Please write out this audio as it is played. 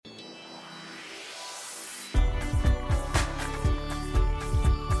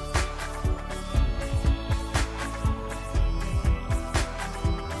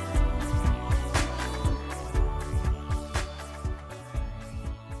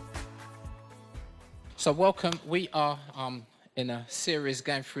So welcome. We are in a series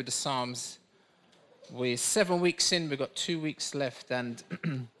going through the Psalms. We're 7 weeks in. We've got 2 weeks left. And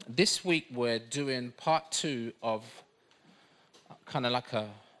this week we're doing part 2 of kind of like a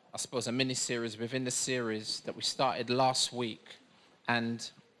mini-series within the series that we started last week. And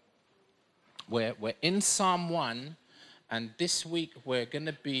we're in Psalm 1. And this week we're going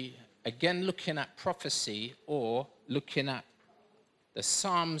to be, again, looking at prophecy or looking at the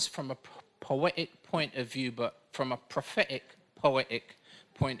Psalms from a poetic point of view, but from a prophetic poetic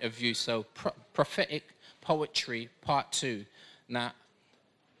point of view. So prophetic poetry part 2. Now,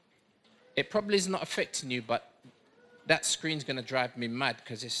 it probably is not affecting you, but that screen's going to drive me mad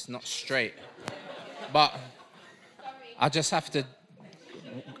because it's not straight. But I just have to,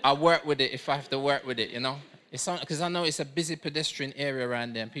 I work with it if I have to work with it, you know. It's because I know it's a busy pedestrian area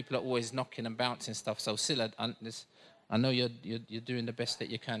around there and people are always knocking and bouncing stuff. So Scylla, I know you're doing the best that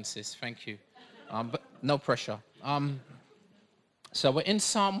you can, sis. Thank you. But no pressure. So we're in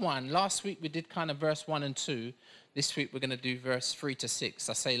Psalm 1. Last week we did kind of verse 1 and 2. This week we're going to do verse 3 to 6.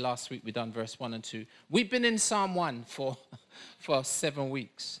 I say last week we done verse 1 and 2. We've been in Psalm 1 for 7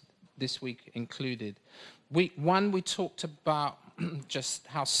 weeks, this week included. Week 1 we talked about just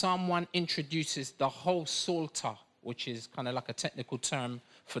how Psalm 1 introduces the whole Psalter, which is kind of like a technical term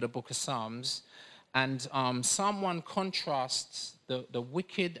for the book of Psalms. And Psalm 1 contrasts the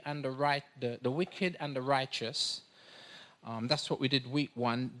wicked and the wicked and the righteous. That's what we did week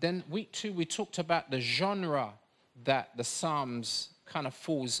 1. Then week 2 we talked about the genre that the Psalms kind of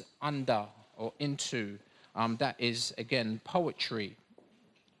falls under or into. That is, again, poetry.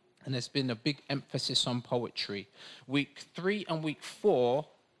 And there's been a big emphasis on poetry. Week 3 and week 4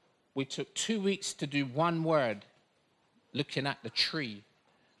 we took 2 weeks to do one word, looking at the tree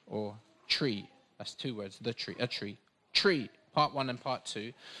or tree. That's 2 words, the tree, a tree. Tree, part 1 and part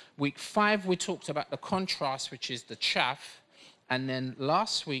 2. Week 5, we talked about the contrast, which is the chaff. And then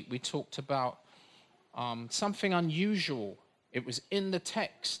last week, we talked about something unusual. It was in the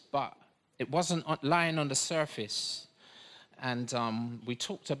text, but it wasn't lying on the surface. And we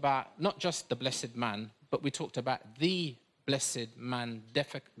talked about not just the blessed man, but we talked about the blessed man,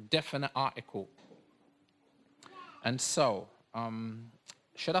 definite article. And so,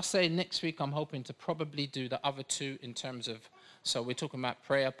 should I say next week I'm hoping to probably do the other 2 in terms of, so we're talking about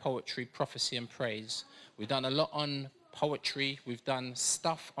prayer, poetry, prophecy, and praise. We've done a lot on poetry. We've done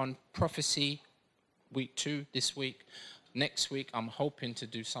stuff on prophecy, week 2 this week. Next week I'm hoping to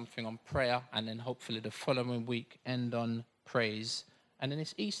do something on prayer, and then hopefully the following week end on praise, and then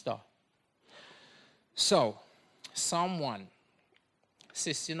it's Easter. So, Psalm 1.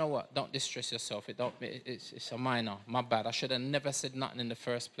 Sis, you know what? Don't distress yourself. It's a minor. My bad. I should have never said nothing in the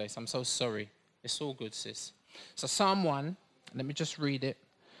first place. I'm so sorry. It's all good, sis. So Psalm 1, let me just read it.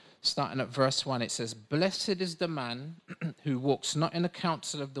 Starting at verse 1, it says, "Blessed is the man who walks not in the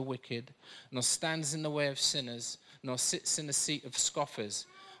counsel of the wicked, nor stands in the way of sinners, nor sits in the seat of scoffers.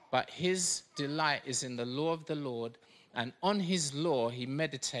 But his delight is in the law of the Lord, and on his law he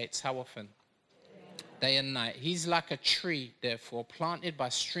meditates," how often? Day and night. "He's like a tree, therefore, planted by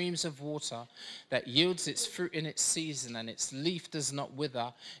streams of water, that yields its fruit in its season, and its leaf does not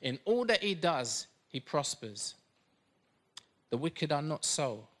wither. In all that he does, he prospers. The wicked are not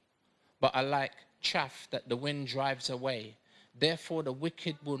so, but are like chaff that the wind drives away. Therefore, the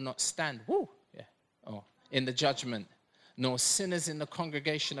wicked will not stand in the judgment, nor sinners in the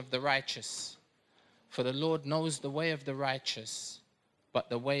congregation of the righteous. For the Lord knows the way of the righteous,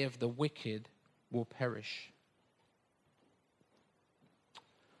 but the way of the wicked will perish."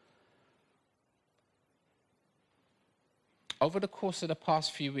 Over the course of the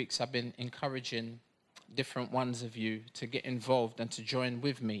past few weeks, I've been encouraging different ones of you to get involved and to join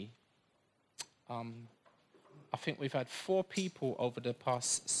with me. I think we've had 4 people over the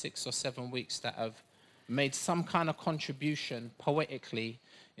past 6 or 7 weeks that have made some kind of contribution poetically,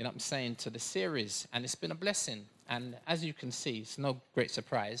 you know what I'm saying, to the series. And it's been a blessing. And as you can see, it's no great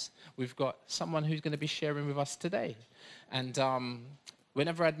surprise, we've got someone who's going to be sharing with us today. And we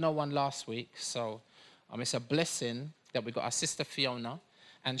never had no one last week, so it's a blessing that we got our sister Fiona.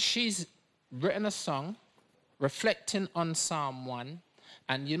 And she's written a song reflecting on Psalm 1.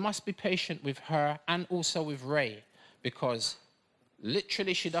 And you must be patient with her and also with Ray, because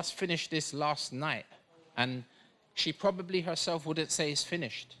literally she just finished this last night. And she probably herself wouldn't say it's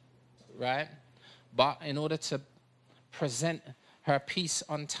finished, right? But in order to present her piece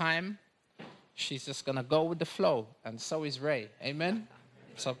on time, she's just going to go with the flow. And so is Ray. Amen?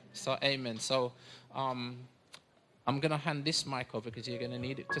 So amen. So I'm going to hand this mic over because you're going to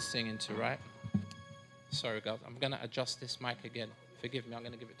need it to sing into, right? Sorry, guys. I'm going to adjust this mic again. Forgive me. I'm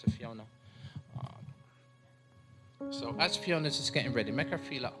going to give it to Fiona. So as Fiona's just getting ready, make her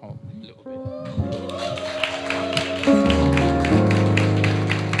feel at home a little bit.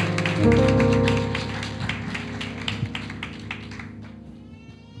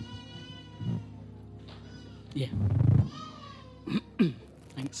 Yeah.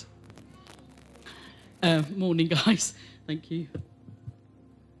 Thanks. Morning, guys. Thank you.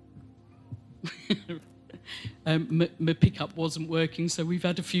 My pickup wasn't working, so we've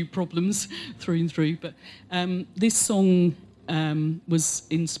had a few problems through and through. But this song was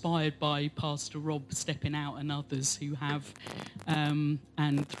inspired by Pastor Rob stepping out and others who have, and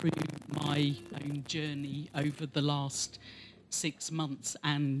through my own journey over the last 6 months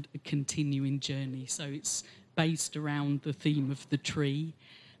and a continuing journey. So it's based around the theme of the tree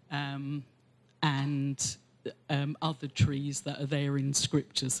and other trees that are there in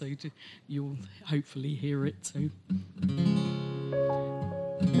Scripture. So you'll hopefully hear it. So.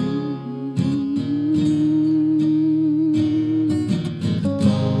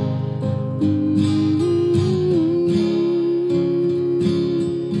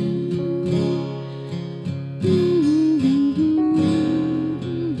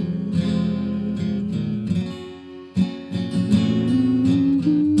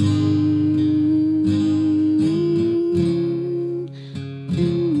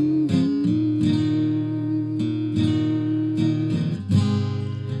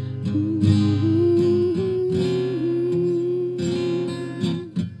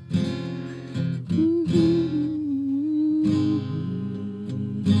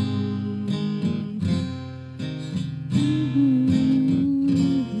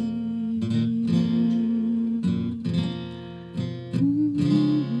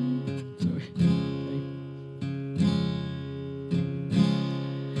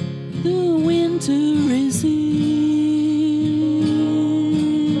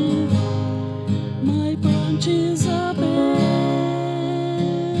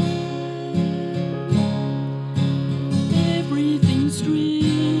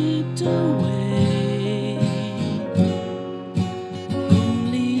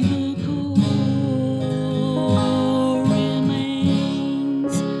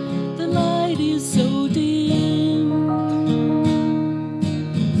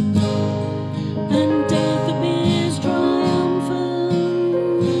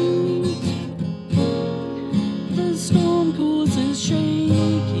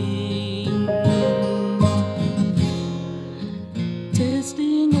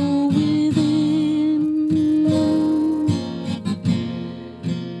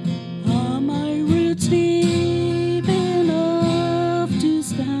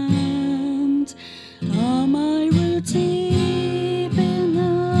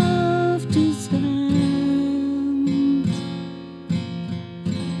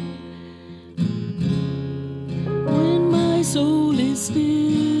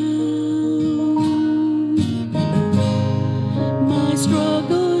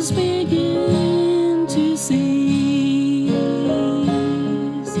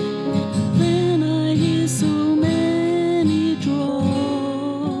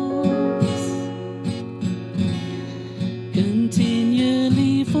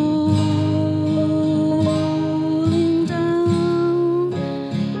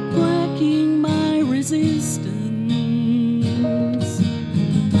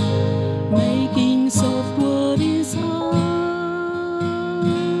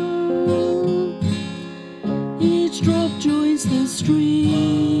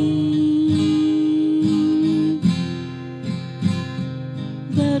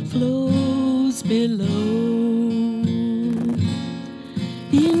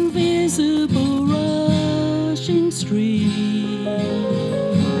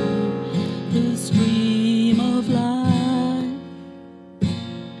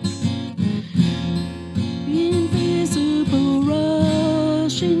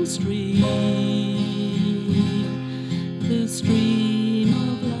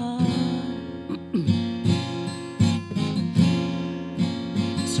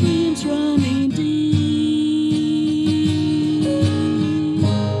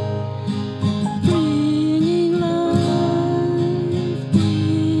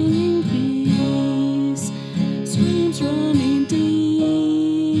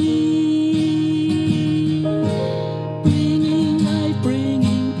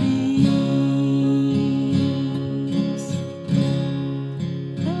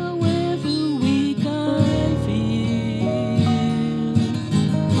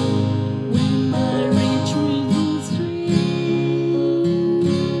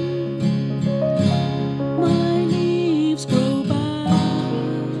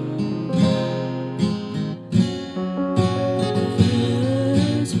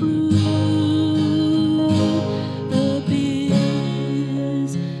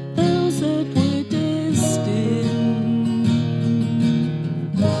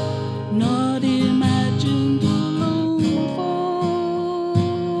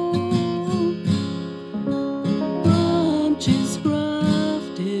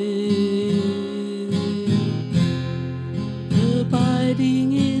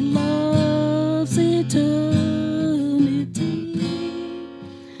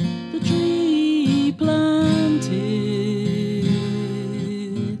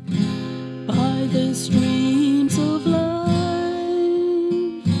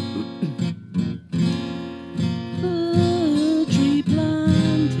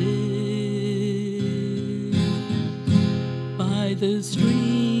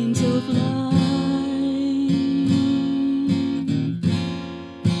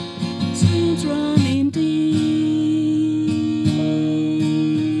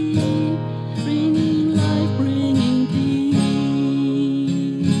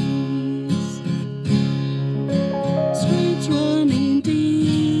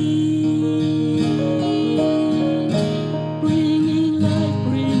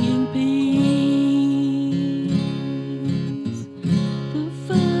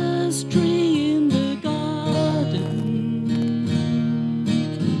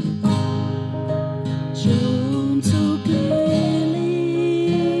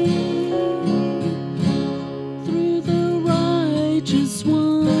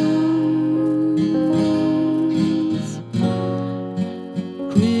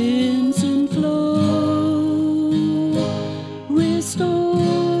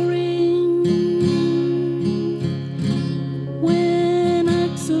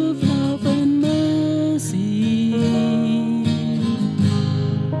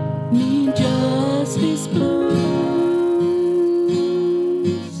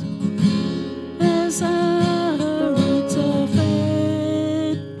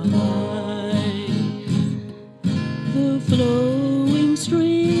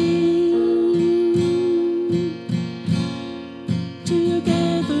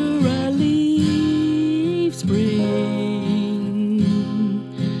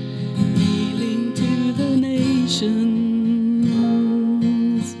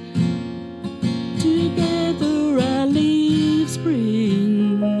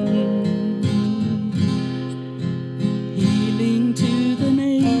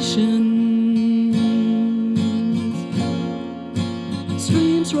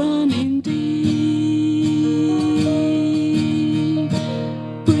 running deep,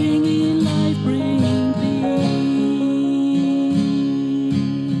 bringing life, bringing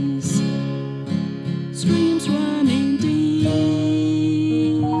peace. Streams running deep,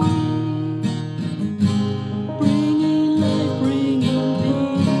 bringing life, bringing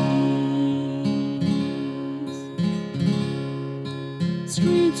peace.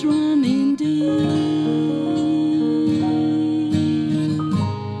 Streams running deep.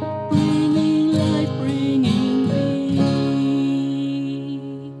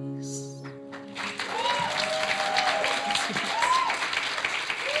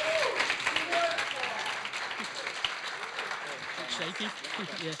 Shaky.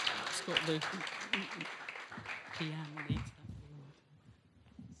 Yeah, it's got the piano needs that.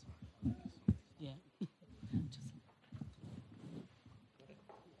 Yeah.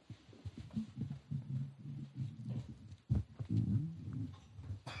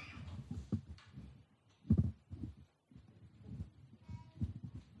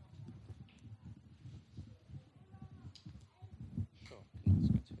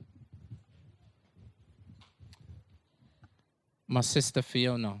 My sister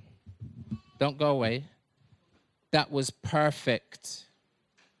Fiona, don't go away. That was perfect.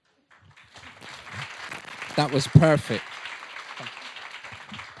 That was perfect.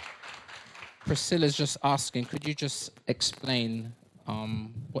 Priscilla's just asking, could you just explain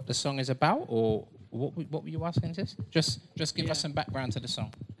what the song is about, or what were you asking, sis? Just give us some background to the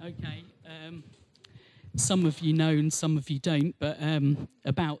song. Okay. Some of you know and some of you don't, but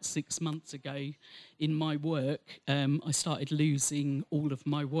about 6 months ago in my work, I started losing all of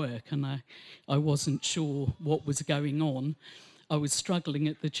my work, and I wasn't sure what was going on. I was struggling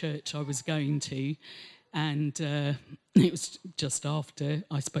at the church I was going to, and it was just after,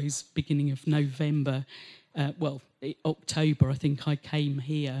 I suppose, beginning of November, October, I think I came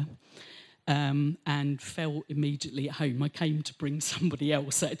here. And fell immediately at home. I came to bring somebody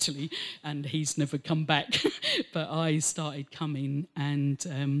else, actually, and he's never come back. But I started coming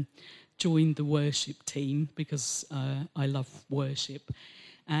and joined the worship team because I love worship.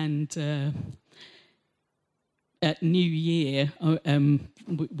 And at New Year,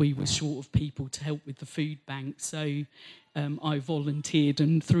 we were short of people to help with the food bank. So I volunteered,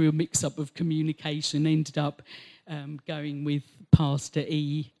 and through a mix-up of communication, ended up going with Pastor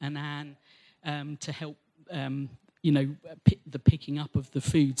E and Anne to help, the picking up of the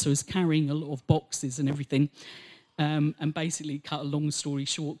food. So I was carrying a lot of boxes and everything. And basically, cut a long story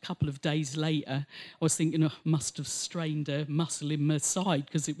short, a couple of days later, I was thinking I must have strained a muscle in my side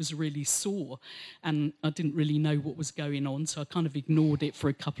because it was really sore. And I didn't really know what was going on, so I kind of ignored it for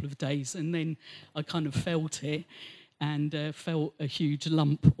a couple of days. And then I kind of felt it and felt a huge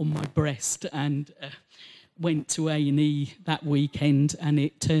lump on my breast, and went to A&E that weekend, and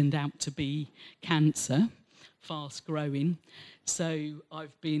it turned out to be cancer, fast growing. So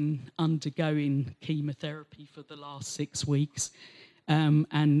I've been undergoing chemotherapy for the last 6 weeks.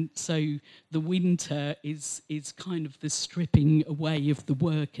 And so the winter is kind of the stripping away of the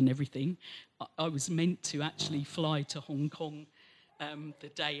work and everything. I was meant to actually fly to Hong Kong the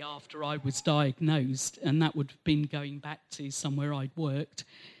day after I was diagnosed, and that would have been going back to somewhere I'd worked.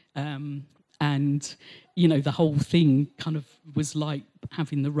 And, the whole thing kind of was like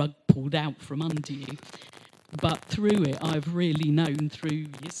having the rug pulled out from under you. But through it, I've really known, through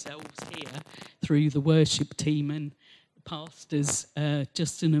yourselves here, through the worship team and pastors,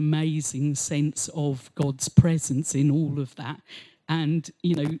 just an amazing sense of God's presence in all of that. And,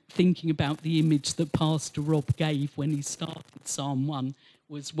 thinking about the image that Pastor Rob gave when he started Psalm 1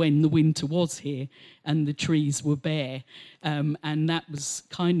 was when the winter was here and the trees were bare. And that was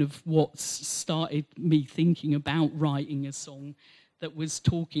kind of what started me thinking about writing a song that was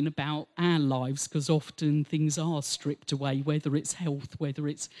talking about our lives, because often things are stripped away, whether it's health, whether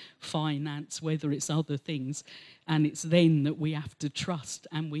it's finance, whether it's other things. And it's then that we have to trust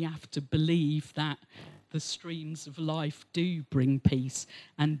and we have to believe that the streams of life do bring peace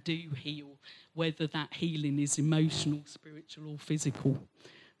and do heal, whether that healing is emotional, spiritual, or physical.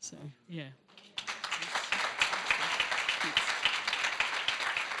 So, yeah.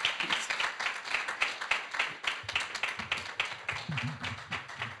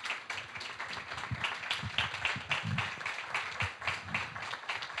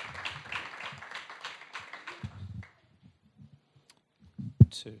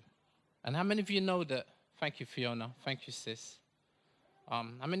 Two. And how many of you know that? Thank you, Fiona. Thank you, sis. How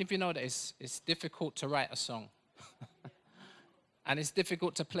many of you know that it's difficult to write a song? And it's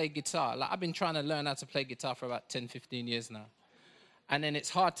difficult to play guitar. Like, I've been trying to learn how to play guitar for about 10, 15 years now. And then it's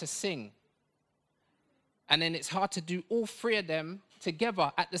hard to sing. And then it's hard to do all three of them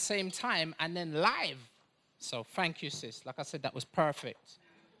together at the same time and then live. So thank you, sis. Like I said, that was perfect.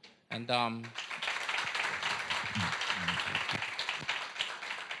 And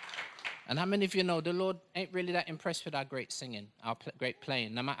and how many of you know the Lord ain't really that impressed with our great singing, our great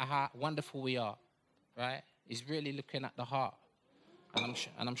playing, no matter how wonderful we are, right? He's really looking at the heart. And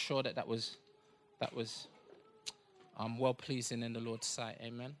I'm sure that was well pleasing in the Lord's sight.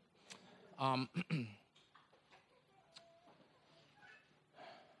 Amen.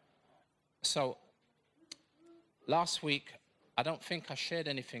 So last week, I don't think I shared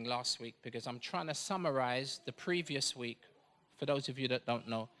anything last week because I'm trying to summarize the previous week. For those of you that don't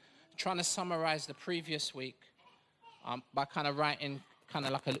know, trying to summarize the previous week by kind of writing kind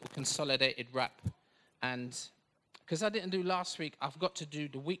of like a little consolidated rap. And because I didn't do last week, I've got to do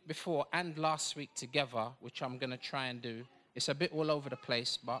the week before and last week together, which I'm going to try and do. It's a bit all over the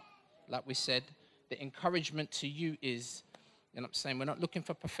place, but like we said, the encouragement to you is, you know what I'm saying, we're not looking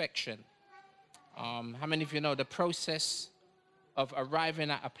for perfection. How many of you know the process of arriving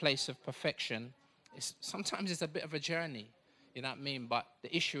at a place of perfection is sometimes it's a bit of a journey, you know what I mean? But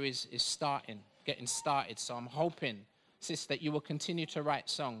the issue is getting started. So I'm hoping, sis, that you will continue to write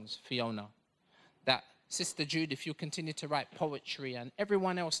songs, Fiona. That Sister Jude, if you continue to write poetry, and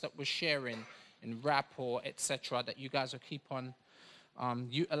everyone else that was sharing in rap or etc., that you guys will keep on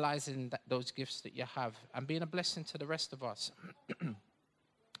utilizing those gifts that you have and being a blessing to the rest of us.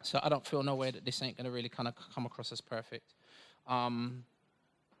 So I don't feel no way that this ain't going to really kind of come across as perfect. And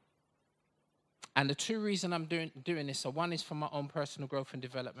the two reasons I'm doing this, so one is for my own personal growth and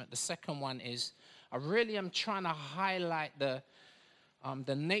development. The second one is I really am trying to highlight the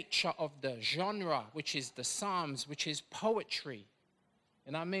nature of the genre, which is the Psalms, which is poetry.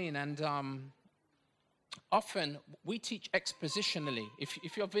 You know what I mean? And often we teach expositionally.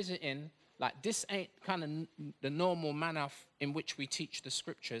 If you're visiting, like this ain't kind of the normal manner in which we teach the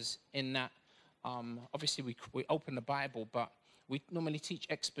scriptures, in that obviously we open the Bible, but we normally teach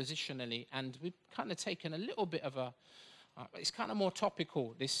expositionally, and we've kind of taken a little bit of it's kind of more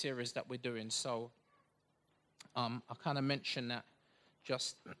topical, this series that we're doing. So I kind of mentioned that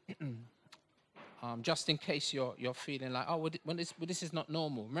just in case you're feeling like, oh, this is not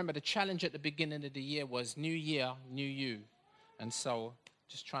normal. Remember, the challenge at the beginning of the year was new year, new you. And so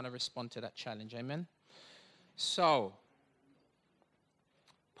just trying to respond to that challenge. Amen. So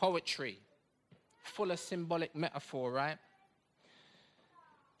poetry, full of symbolic metaphor, right?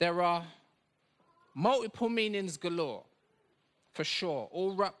 There are multiple meanings galore, for sure,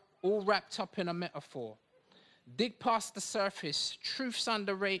 all wrapped up in a metaphor. Dig past the surface, truth's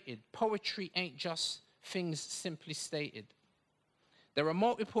underrated. Poetry ain't just things simply stated. There are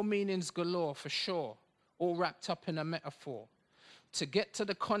multiple meanings galore, for sure, all wrapped up in a metaphor. To get to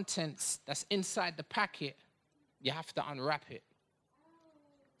the contents that's inside the packet, you have to unwrap it.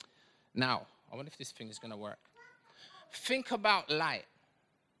 Now, I wonder if this thing is going to work. Think about light.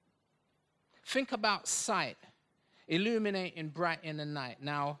 Think about sight, illuminating bright in the night.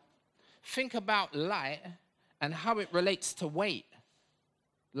 Now, think about light and how it relates to weight,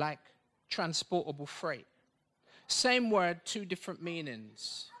 like transportable freight. Same word, two different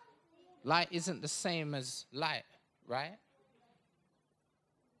meanings. Light isn't the same as light, right?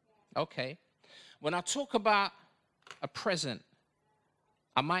 Okay. When I talk about a present,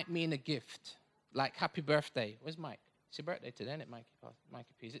 I might mean a gift, like happy birthday. Where's Mike? It's your birthday today, isn't it, Mikey?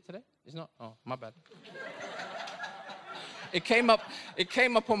 Mikey P. Is it today? It's not? Oh, my bad. It came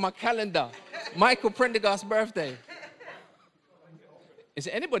up on my calendar. Michael Prendergast's birthday. Is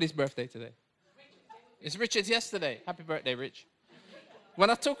it anybody's birthday today? It's Richard's yesterday. Happy birthday, Rich. When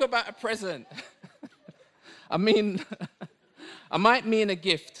I talk about a present, I might mean a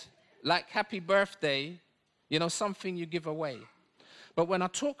gift, like happy birthday, something you give away. But when I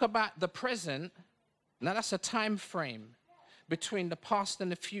talk about the present, now that's a time frame between the past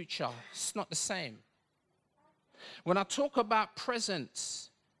and the future. It's not the same. When I talk about presence,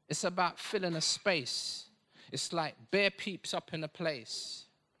 it's about filling a space. It's like bare peeps up in a place.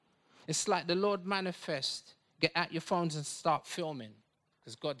 It's like the Lord manifest. Get out your phones and start filming,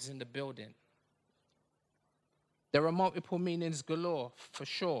 because God's in the building. There are multiple meanings galore, for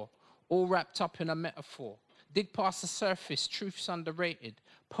sure, all wrapped up in a metaphor. Dig past the surface, truth's underrated.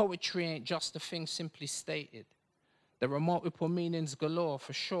 Poetry ain't just a thing simply stated. There are multiple meanings galore,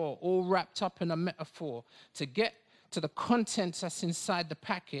 for sure, all wrapped up in a metaphor. To get to the contents that's inside the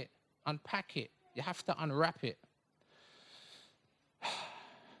packet, unpack it. You have to unwrap it.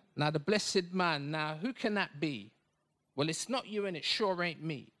 Now, the blessed man, now, who can that be? Well, it's not you and it sure ain't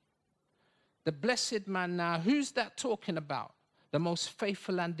me. The blessed man, now, who's that talking about? The most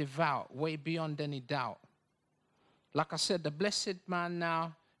faithful and devout, way beyond any doubt. Like I said, the blessed man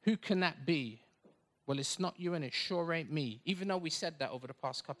now, who can that be? Well, it's not you and it sure ain't me. Even though we said that over the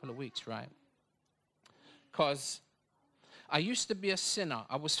past couple of weeks, right? Because I used to be a sinner.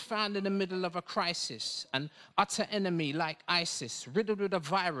 I was found in the middle of a crisis, an utter enemy like ISIS, riddled with a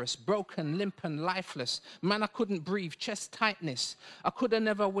virus, broken, limp and lifeless. Man, I couldn't breathe, chest tightness. I could have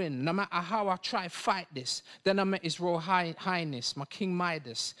never win, no matter how I try fight this. Then I met his royal highness, my King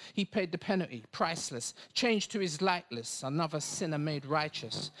Midas. He paid the penalty, priceless, changed to his likeness, another sinner made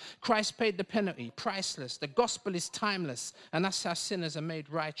righteous. Christ paid the penalty, priceless. The gospel is timeless, and that's how sinners are made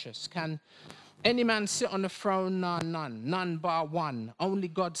righteous. Can any man sit on the throne? Nah, none bar one, only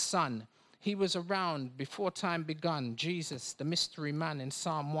God's Son. He was around before time begun, Jesus, the mystery man in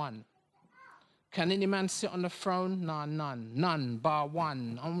Psalm 1. Can any man sit on the throne? Nah, none bar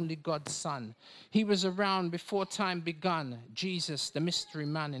one, only God's Son. He was around before time begun, Jesus, the mystery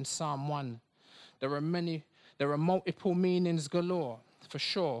man in Psalm 1. There are multiple meanings galore, for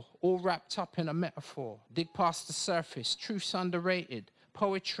sure, all wrapped up in a metaphor. Dig past the surface, truth's underrated.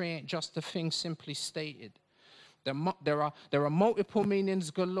 Poetry ain't just a thing simply stated. There are multiple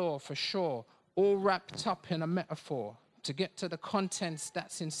meanings galore, for sure, all wrapped up in a metaphor. To get to the contents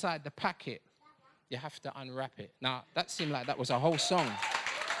that's inside the packet, you have to unwrap it. Now, that seemed like that was a whole song.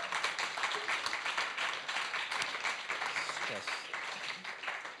 Yes.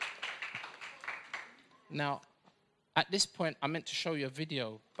 Now, at this point, I meant to show you a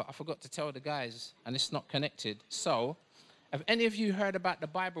video, but I forgot to tell the guys, and it's not connected. So, have any of you heard about the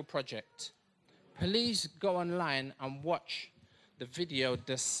Bible Project? Please go online and watch the video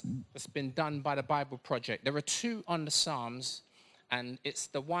that's been done by the Bible Project. There are 2 on the Psalms, and it's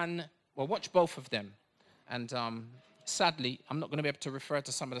the one, well, watch both of them. And sadly, I'm not going to be able to refer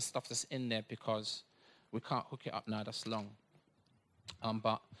to some of the stuff that's in there because we can't hook it up now, that's long.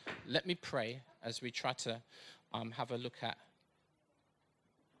 But let me pray as we try to have a look at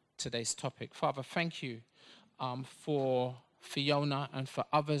today's topic. Father, thank you for Fiona and for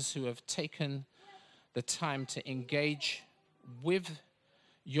others who have taken the time to engage with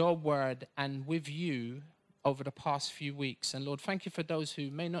your word and with you over the past few weeks. And Lord, thank you for those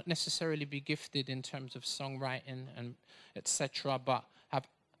who may not necessarily be gifted in terms of songwriting and etc., but have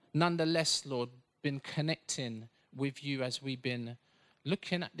nonetheless, Lord, been connecting with you as we've been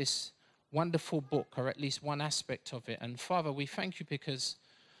looking at this wonderful book, or at least one aspect of it. And Father, we thank you because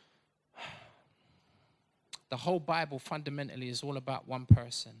the whole Bible fundamentally is all about one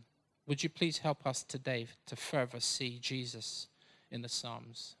person. Would you please help us today to further see Jesus in the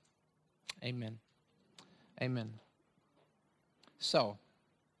Psalms? Amen. Amen. So,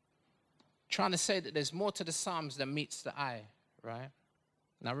 trying to say that there's more to the Psalms than meets the eye, right?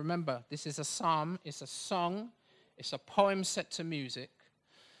 Now remember, this is a psalm, it's a song, it's a poem set to music,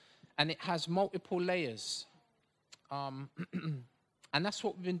 and it has multiple layers. And that's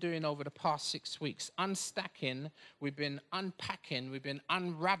what we've been doing over the past 6 weeks. Unstacking, we've been unpacking, we've been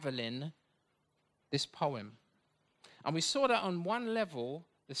unraveling this poem. And we saw that on one level,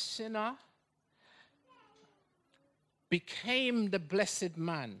 the sinner became the blessed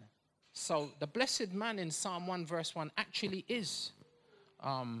man. So the blessed man in Psalm 1 verse 1 actually is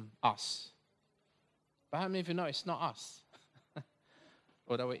us. But how many of you know it's not us?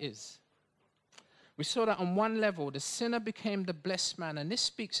 Although it is. We saw that on one level, the sinner became the blessed man. And this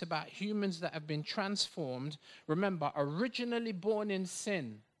speaks about humans that have been transformed. Remember, originally born in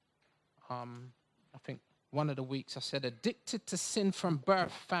sin. I think one of the weeks I said, addicted to sin from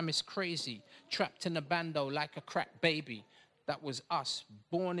birth, famished, crazy, trapped in a bando like a cracked baby. That was us,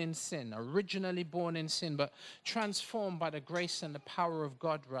 born in sin, originally born in sin, but transformed by the grace and the power of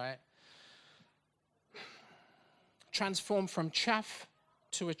God, right? Transformed from chaff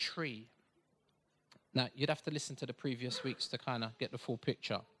to a tree. Now, you'd have to listen to the previous weeks to kind of get the full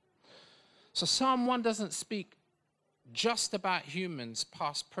picture. So Psalm 1 doesn't speak just about humans,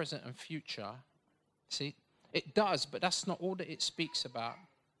 past, present, and future. See, it does, but that's not all that it speaks about.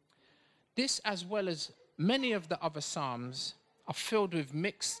 This, as well as many of the other Psalms, are filled with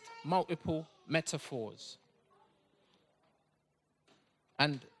mixed, multiple metaphors.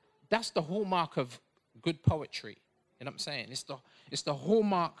 And that's the hallmark of good poetry. You know what I'm saying? It's the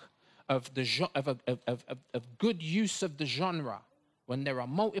hallmark of good use of the genre, when there are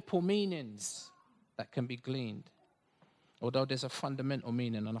multiple meanings that can be gleaned. Although there's a fundamental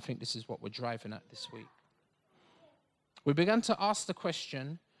meaning, and I think this is what we're driving at this week. We began to ask the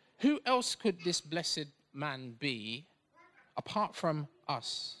question, who else could this blessed man be apart from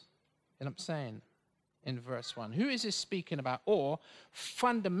us? You know what I'm saying? In verse 1. Who is this speaking about? Or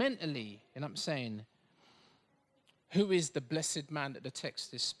fundamentally, you know what I'm saying, who is the blessed man that the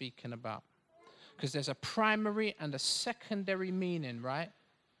text is speaking about? Because there's a primary and a secondary meaning, right?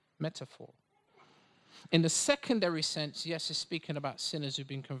 Metaphor. In the secondary sense, yes, it's speaking about sinners who've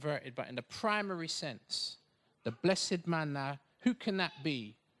been converted, but in the primary sense, the blessed man now, who can that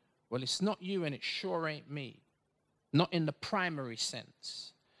be? Well, it's not you and it sure ain't me. Not in the primary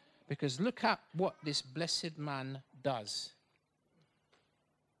sense. Because look at what this blessed man does.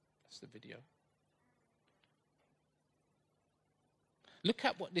 That's the video. Look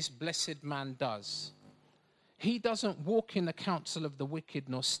at what this blessed man does. He doesn't walk in the counsel of the wicked,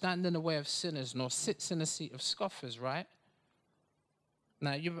 nor stand in the way of sinners, nor sits in the seat of scoffers, right?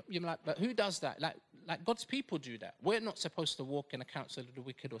 Now, you're like, but who does that? Like God's people do that. We're not supposed to walk in the counsel of the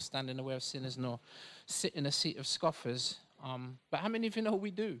wicked, or stand in the way of sinners, nor sit in the seat of scoffers. But how many of you know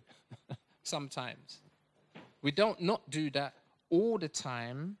we do? Sometimes. We don't not do that all the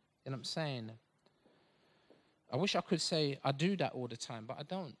time. You know what I'm saying? I wish I could say I do that all the time, but I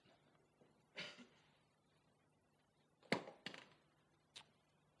don't.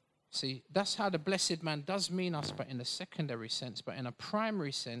 See, that's how the blessed man does mean us, but in a secondary sense. But in a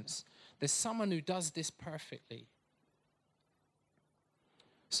primary sense, there's someone who does this perfectly.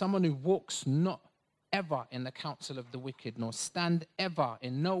 Someone who walks not ever in the counsel of the wicked, nor stand ever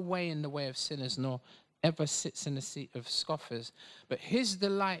in no way in the way of sinners, nor ever sits in the seat of scoffers. But his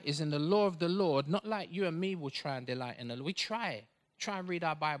delight is in the law of the Lord, not like you and me will try and delight in the Lord. We try and read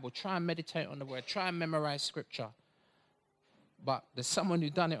our Bible, try and meditate on the word, try and memorize scripture. But there's someone who's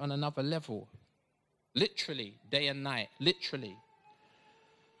done it on another level. Literally, day and night, literally.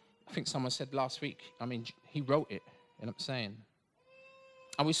 I think someone said last week, he wrote it, you know what I'm saying?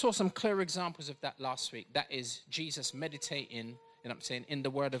 And we saw some clear examples of that last week. That is Jesus meditating, you know what I'm saying, in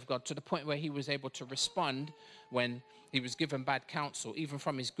the word of God, to the point where he was able to respond when he was given bad counsel, even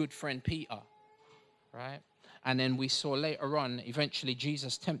from his good friend Peter, right? And then we saw later on, eventually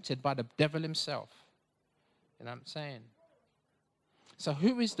Jesus tempted by the devil himself. You know what I'm saying? So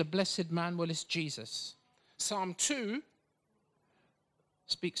who is the blessed man? Well, it's Jesus. Psalm 2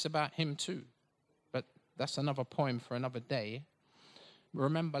 speaks about him too. But that's another poem for another day.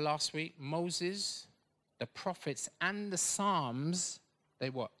 Remember last week, Moses, the prophets, and the Psalms, they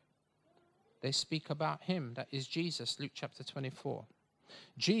what? They speak about him. That is Jesus, Luke chapter 24.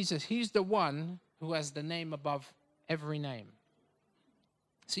 Jesus, he's the one who has the name above every name.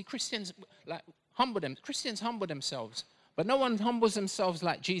 See, Christians humble themselves. But no one humbles themselves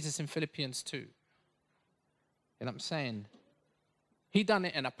like Jesus in Philippians 2. You know what I'm saying? He done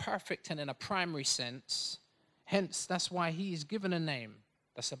it in a perfect and in a primary sense. Hence, that's why he is given a name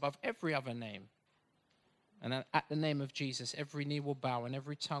that's above every other name. And at the name of Jesus, every knee will bow and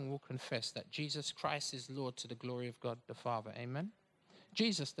every tongue will confess that Jesus Christ is Lord, to the glory of God the Father. Amen?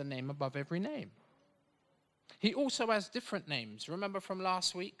 Jesus, the name above every name. He also has different names. Remember from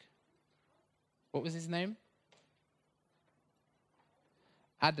last week? What was his name?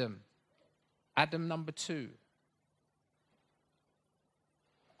 Adam number 2.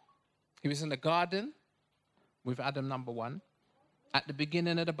 He was in the garden with Adam number 1. At the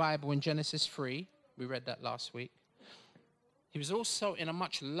beginning of the Bible in Genesis 3, we read that last week. He was also in a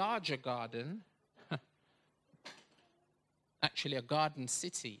much larger garden, actually a garden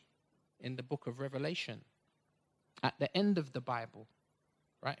city in the book of Revelation. At the end of the Bible,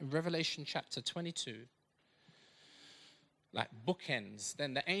 right? In Revelation chapter 22, like bookends.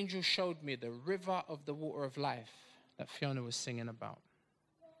 Then the angel showed me the river of the water of life that Fiona was singing about.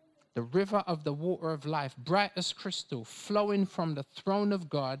 The river of the water of life, bright as crystal, flowing from the throne of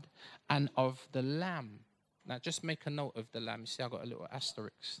God and of the Lamb. Now just make a note of the Lamb. You see, I've got a little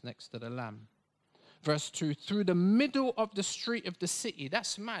asterisk next to the Lamb. Verse 2, through the middle of the street of the city.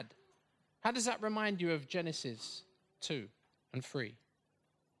 That's mad. How does that remind you of Genesis 2 and 3? Do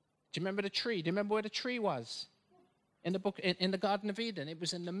you remember the tree? Do you remember where the tree was? In the book, in the Garden of Eden. It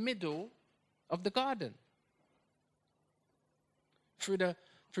was in the middle of the garden. Through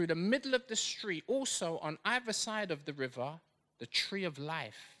the middle of the street, also on either side of the river, the tree of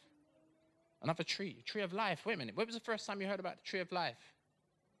life. Another tree of life. Wait a minute. When was the first time you heard about the tree of life?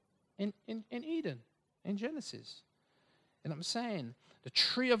 In Eden, in Genesis. You know what I'm saying? The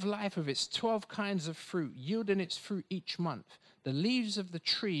tree of life with its 12 kinds of fruit, yielding its fruit each month. The leaves of the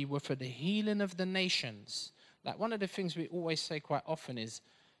tree were for the healing of the nations. Like one of the things we always say quite often is,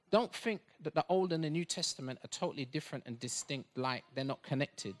 don't think that the Old and the New Testament are totally different and distinct, like they're not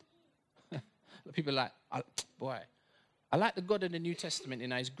connected. People are like, I like the God of the New Testament,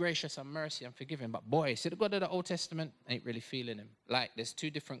 he's gracious and mercy and forgiving, but boy, see the God of the Old Testament, ain't really feeling him. Like there's two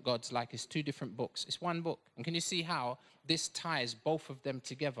different gods, like it's two different books. It's one book. And can you see how this ties both of them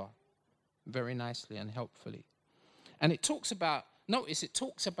together very nicely and helpfully? And it talks about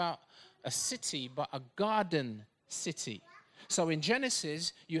a city, but a garden city. So in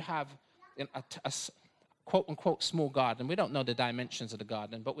Genesis, you have a quote unquote small garden. We don't know the dimensions of the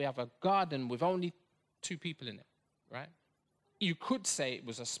garden, but we have a garden with only 2 people in it, right? You could say it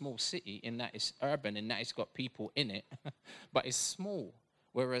was a small city in that it's urban, in that it's got people in it, but it's small.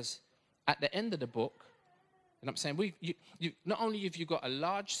 Whereas at the end of the book, and I'm saying, not only have you got a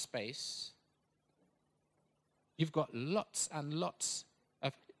large space, you've got lots and lots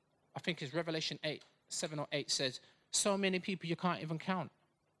of, I think it's Revelation 8, 7 or 8 says, so many people you can't even count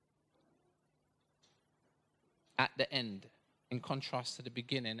at the end, in contrast to the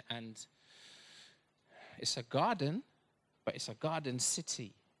beginning. And it's a garden, but it's a garden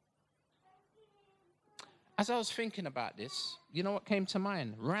city. As I was thinking about this, you know what came to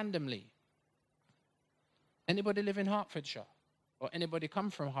mind randomly? Anybody live in Hertfordshire? Or anybody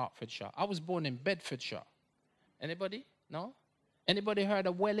come from Hertfordshire? I was born in Bedfordshire. Anybody? No? Anybody heard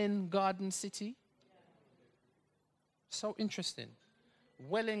of Welwyn Garden City? So interesting.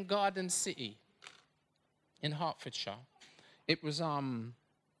 Welwyn Garden City in Hertfordshire. It was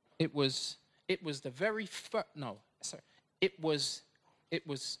the very first, no, sorry. It was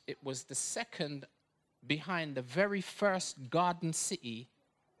the second behind the very first garden city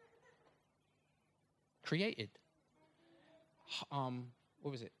created. What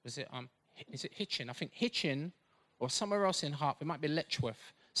was it? Is it Hitchin? I think Hitchin or somewhere else in Hertfordshire, it might be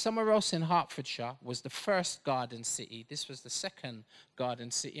Letchworth. Somewhere else in Hertfordshire was the first garden city. This was the second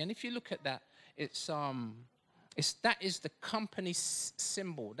garden city. And if you look at that, that is the company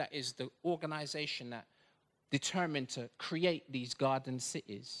symbol. That is the organization that determined to create these garden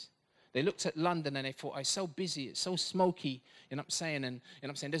cities. They looked at London and they thought, oh, it's so busy, it's so smoky, you know what I'm saying? And you know what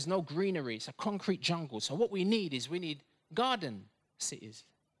I'm saying, there's no greenery, it's a concrete jungle. So what we need garden cities.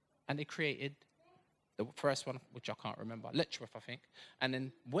 And they created the first one, which I can't remember, Letchworth, I think. And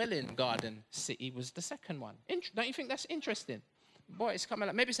then Welwyn Garden City was the second one. Don't you think that's interesting? Boy, it's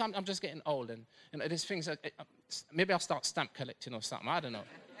coming. Maybe I'm just getting old, and there's things. Maybe I'll start stamp collecting or something. I don't know.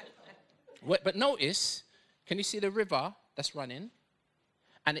 But notice, can you see the river that's running?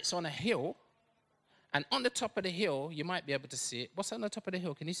 And it's on a hill, and on the top of the hill, you might be able to see it. What's on the top of the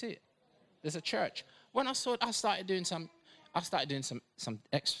hill? Can you see it? There's a church. When I saw it, I started doing some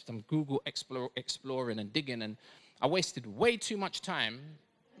Google exploring and digging, and I wasted way too much time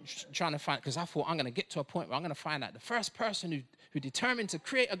trying to find, because I thought I'm going to get to a point where I'm going to find out the first person who determined to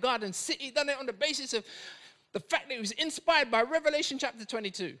create a garden city done it on the basis of the fact that it was inspired by Revelation chapter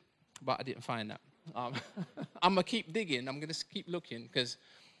 22. But I didn't find that. I'm going to keep digging. I'm going to keep looking, because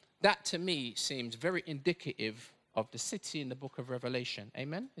that to me seems very indicative of the city in the book of Revelation.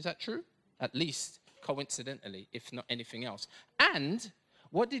 Amen? Is that true? At least coincidentally, if not anything else. And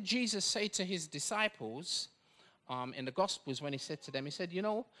what did Jesus say to his disciples in the Gospels when he said to them, he said,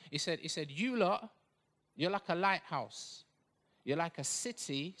 you lot, you're like a lighthouse. You're like a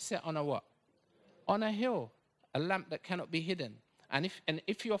city set on a what? On a hill, a lamp that cannot be hidden. And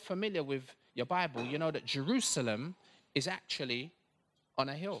if you're familiar with your Bible, you know that Jerusalem is actually on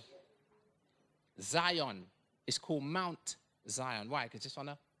a hill. Zion is called Mount Zion. Why? Because it's on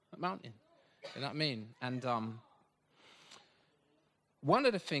a mountain. You know what I mean? And one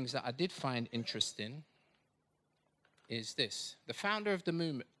of the things that I did find interesting is this. The founder of the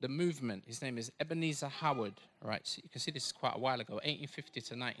movement, his name is Ebenezer Howard, right? So you can see this is quite a while ago, 1850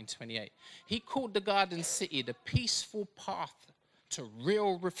 to 1928. He called the Garden City the peaceful path to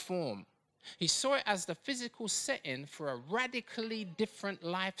real reform. He saw it as the physical setting for a radically different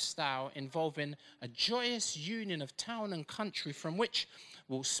lifestyle involving a joyous union of town and country from which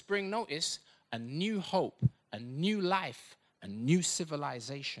will spring, notice, a new hope, a new life, a new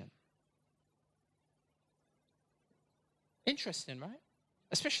civilization. Interesting, right?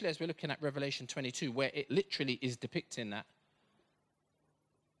 Especially as we're looking at Revelation 22, where it literally is depicting that.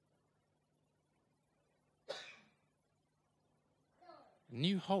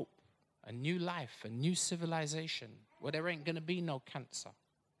 New hope, a new life, a new civilization, where there ain't going to be no cancer,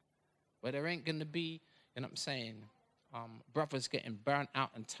 where there ain't going to be, you know what I'm saying, brothers getting burnt out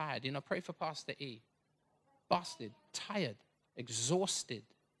and tired. You know, pray for Pastor E. Busted, tired, exhausted.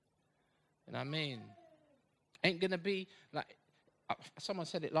 You know what I mean? Ain't going to be, like, someone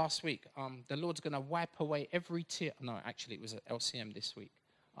said it last week, the Lord's going to wipe away every tear. No, actually, it was at LCM this week.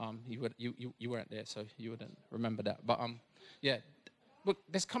 You weren't there, so you wouldn't remember that. But, yeah. Look,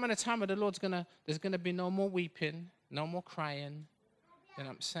 there's coming a time where there's going to be no more weeping, no more crying. You know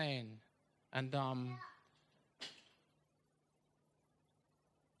what I'm saying? And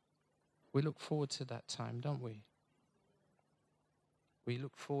we look forward to that time, don't we? We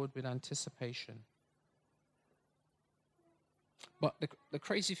look forward with anticipation. But the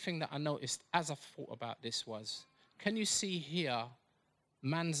crazy thing that I noticed as I thought about this was, can you see here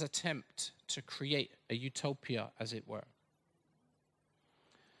man's attempt to create a utopia, as it were?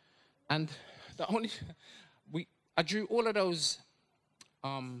 And I drew all of those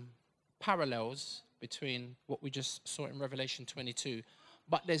parallels between what we just saw in Revelation 22,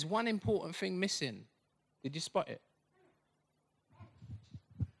 but there's one important thing missing. Did you spot it?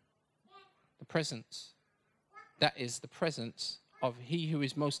 The presence. That is the presence of he who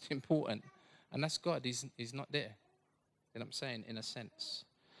is most important, and that's God. He's not there. You know what I'm saying? In a sense.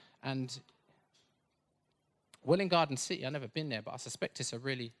 And Welwyn Garden City, I've never been there, but I suspect it's a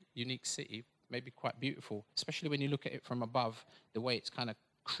really unique city, maybe quite beautiful, especially when you look at it from above, the way it's kind of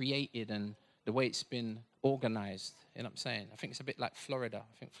created and the way it's been organized. You know what I'm saying? I think it's a bit like Florida.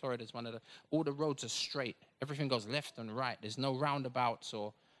 I think Florida is all the roads are straight. Everything goes left and right. There's no roundabouts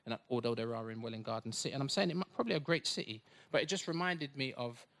although there are in Welwyn Garden City. And I'm saying probably a great city, but it just reminded me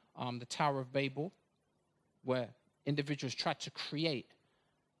of the Tower of Babel, where individuals tried to create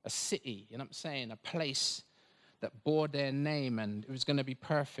a city, you know what I'm saying, a place that bore their name, and it was going to be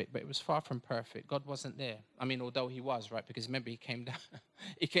perfect, but it was far from perfect. God wasn't there. I mean, although he was, right? Because remember, he came down,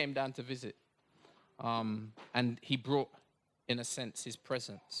 he came down to visit. And he brought, in a sense, his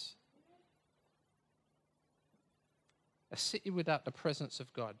presence. A city without the presence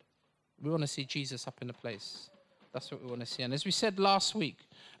of God. We want to see Jesus up in the place. That's what we want to see. And as we said last week,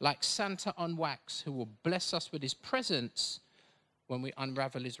 like Santa on wax, who will bless us with his presence when we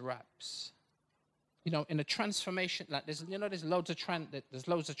unravel his wraps. You know, in a transformation, like there's loads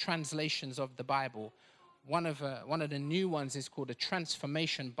of translations of the Bible. One of the new ones is called a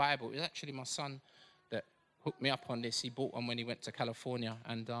Transformation Bible. It's actually my son that hooked me up on this. He bought one when he went to California,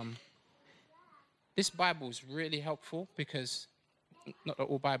 and this Bible is really helpful because, not that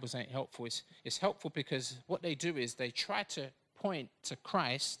all Bibles ain't helpful. It's helpful because what they do is they try to point to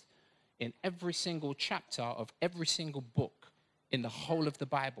Christ in every single chapter of every single book in the whole of the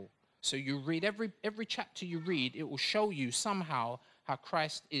Bible. So you read every chapter you read, it will show you somehow how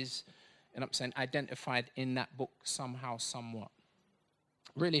Christ is, and I'm saying, identified in that book somehow, somewhat.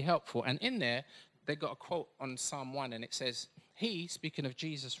 Really helpful. And in there, they got a quote on Psalm 1, and it says, he, speaking of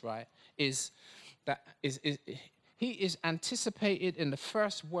Jesus, right, he is anticipated in the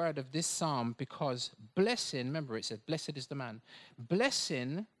first word of this psalm because blessing, remember it said, blessed is the man.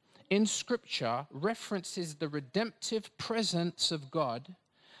 Blessing in Scripture references the redemptive presence of God.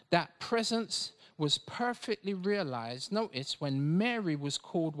 That presence was perfectly realized, notice, when Mary was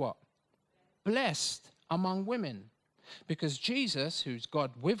called what? Blessed among women. Because Jesus, who's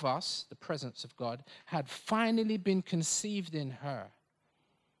God with us, the presence of God, had finally been conceived in her.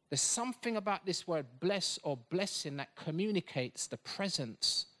 There's something about this word bless or blessing that communicates the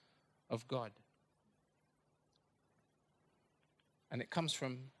presence of God. And it comes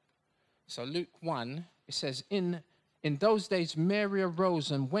from, so Luke 1, it says, In those days Mary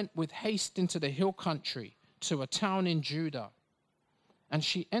arose and went with haste into the hill country to a town in Judah. And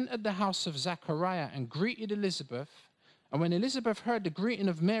she entered the house of Zachariah and greeted Elizabeth. And when Elizabeth heard the greeting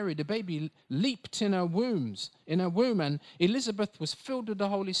of Mary, the baby leaped in her womb, and Elizabeth was filled with the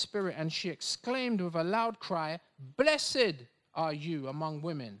Holy Spirit, and she exclaimed with a loud cry, "Blessed are you among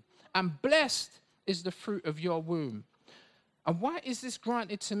women, and blessed is the fruit of your womb. And why is this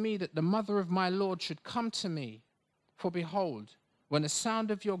granted to me that the mother of my Lord should come to me? For behold, when the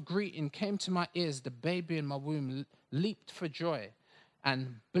sound of your greeting came to my ears, the baby in my womb leaped for joy.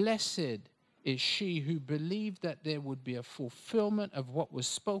 And blessed is she who believed that there would be a fulfillment of what was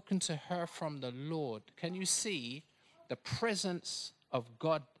spoken to her from the Lord." Can you see the presence of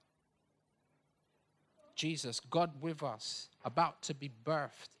God? Jesus, God with us, about to be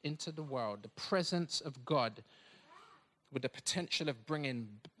birthed into the world. The presence of God with the potential of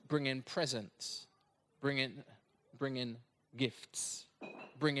bringing presents, bringing gifts,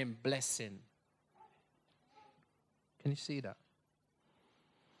 bringing blessing. Can you see that?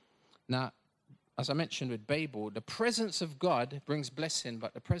 Now, as I mentioned with Babel, the presence of God brings blessing,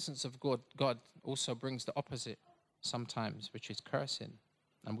 but the presence of God also brings the opposite sometimes, which is cursing.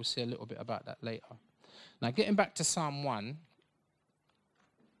 And we'll see a little bit about that later. Now, getting back to Psalm 1,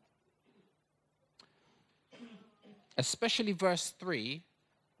 especially verse 3,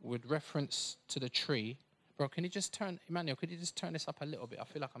 with reference to the tree. Bro, Emmanuel, could you just turn this up a little bit? I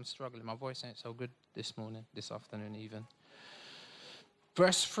feel like I'm struggling. My voice ain't so good this afternoon even.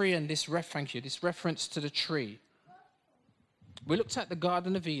 Verse 3 and this reference to the tree. We looked at the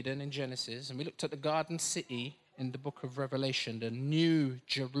Garden of Eden in Genesis, and we looked at the Garden City in the book of Revelation, the New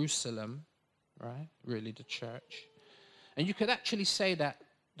Jerusalem, right? Really the church. And you could actually say that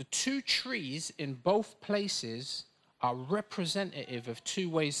the two trees in both places are representative of two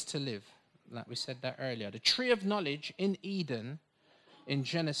ways to live. Like we said that earlier. The tree of knowledge in Eden, in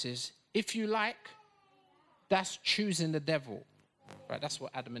Genesis, if you like, that's choosing the devil. Right? That's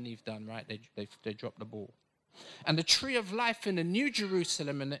what Adam and Eve done, right? They dropped the ball. And the tree of life in the New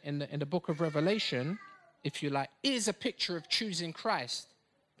Jerusalem in the book of Revelation, if you like, is a picture of choosing Christ,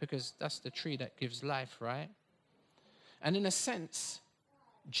 because that's the tree that gives life, right? And in a sense,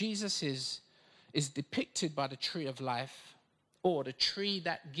 Jesus is depicted by the tree of life, or the tree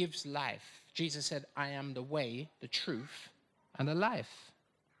that gives life. Jesus said, I am the way, the truth, and the life.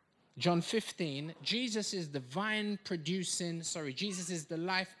 John 15, Jesus is the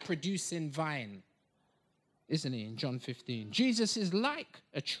life-producing vine, isn't he, in John 15? Jesus is like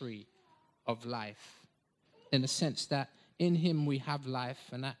a tree of life, in the sense that in him we have life,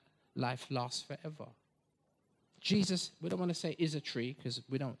 and that life lasts forever. Jesus, we don't want to say is a tree, because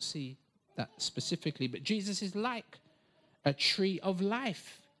we don't see that specifically, but Jesus is like a tree of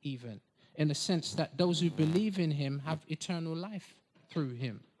life, even, in the sense that those who believe in him have eternal life through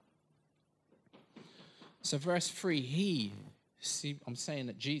him. So verse 3, I'm saying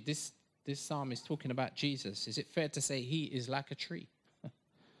that this psalm is talking about Jesus. Is it fair to say he is like a tree?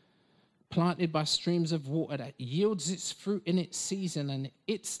 Planted by streams of water that yields its fruit in its season, and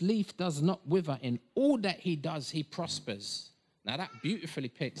its leaf does not wither. In all that he does, he prospers. Now that beautifully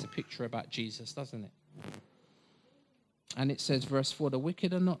paints a picture about Jesus, doesn't it? And it says, verse 4, the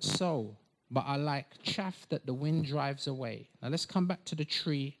wicked are not so, but are like chaff that the wind drives away. Now let's come back to the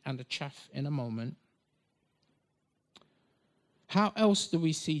tree and the chaff in a moment. How else do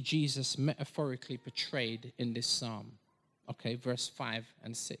we see Jesus metaphorically portrayed in this psalm? Okay, verse 5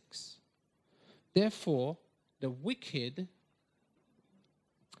 and 6. Therefore, the wicked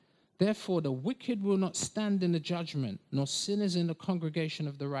will not stand in the judgment, nor sinners in the congregation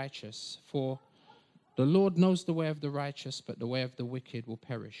of the righteous. For the Lord knows the way of the righteous, but the way of the wicked will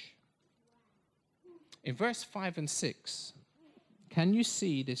perish. In verse 5 and 6, can you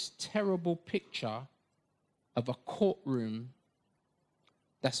see this terrible picture of a courtroom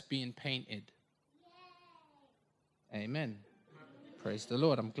that's being painted? Amen. Praise the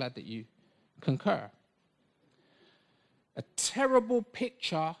Lord. I'm glad that you concur. A terrible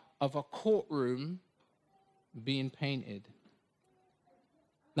picture of a courtroom being painted.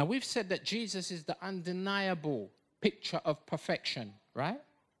 Now, we've said that Jesus is the undeniable picture of perfection, right?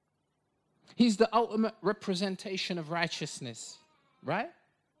 He's the ultimate representation of righteousness, right?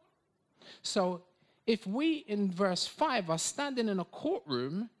 So, if we in verse 5 are standing in a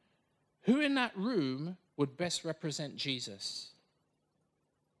courtroom, who in that room would best represent Jesus?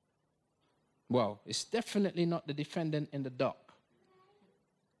 Well, it's definitely not the defendant in the dock,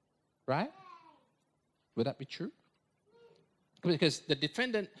 right? Would that be true? Because the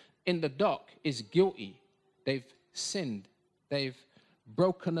defendant in the dock is guilty. They've sinned. They've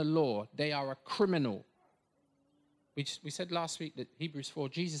broken the law. They are a criminal. We said last week that Hebrews 4,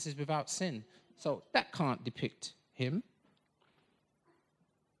 Jesus is without sin. So that can't depict him.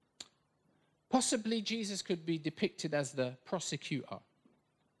 Possibly Jesus could be depicted as the prosecutor,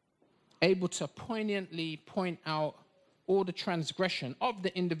 able to poignantly point out all the transgression of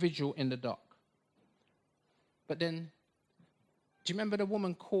the individual in the dock. But then, do you remember the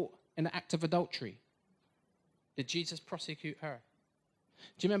woman caught in the act of adultery? Did Jesus prosecute her?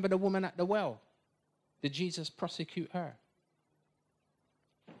 Do you remember the woman at the well? Did Jesus prosecute her?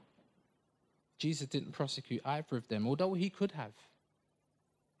 Jesus didn't prosecute either of them, although he could have.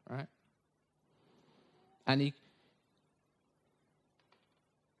 Right? And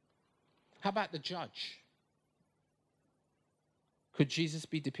how about the judge? Could Jesus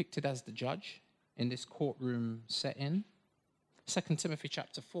be depicted as the judge in this courtroom setting? 2 Timothy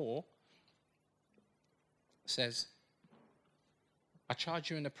chapter 4 says, I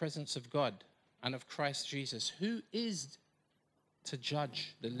charge you in the presence of God and of Christ Jesus, who is to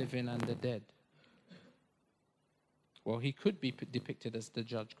judge the living and the dead. Well, he could be depicted as the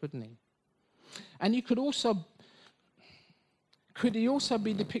judge, couldn't he? And could he also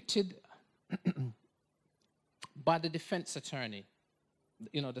be depicted by the defense attorney?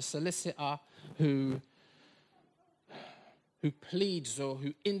 You know, the solicitor who pleads or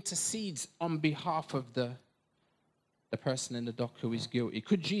who intercedes on behalf of the person in the dock who is guilty.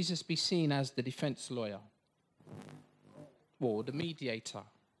 Could Jesus be seen as the defense lawyer or the mediator?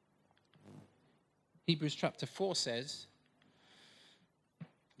 Hebrews chapter 4 says,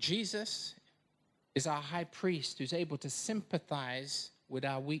 Jesus is our high priest who's able to sympathize with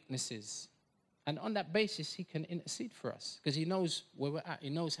our weaknesses. And on that basis, he can intercede for us because he knows where we're at. He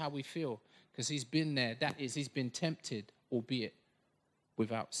knows how we feel because he's been there. That is, he's been tempted, albeit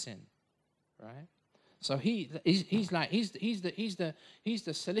without sin, right? So he's the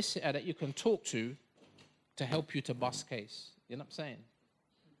solicitor that you can talk to help you to bust case. You know what I'm saying?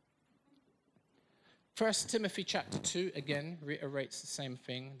 1 Timothy chapter 2 again reiterates the same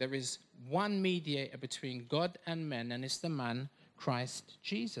thing. There is one mediator between God and men, and it's the man Christ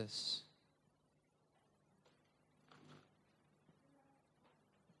Jesus.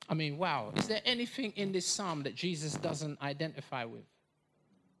 I mean, wow. Is there anything in this psalm that Jesus doesn't identify with?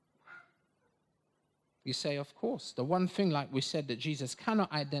 You say, of course. The one thing, like we said, that Jesus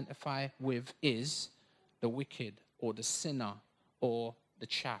cannot identify with is the wicked or the sinner or the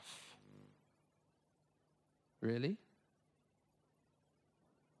chaff. Really?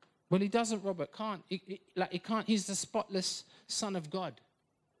 Well, he doesn't, Robert. Can't. He can't. He's the spotless Son of God.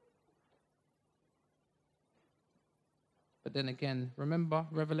 But then again, remember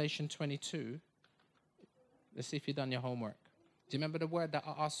Revelation 22? Let's see if you've done your homework. Do you remember the word that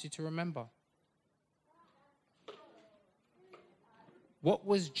I asked you to remember? What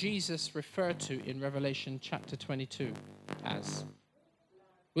was Jesus referred to in Revelation chapter 22 as?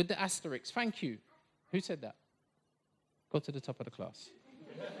 With the asterisk. Thank you. Who said that? Go to the top of the class.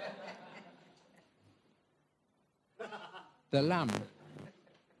 The Lamb.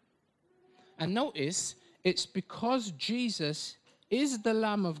 And notice, it's because Jesus is the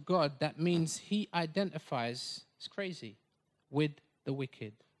Lamb of God that means he identifies, it's crazy, with the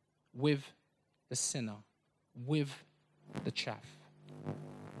wicked, with the sinner, with the chaff.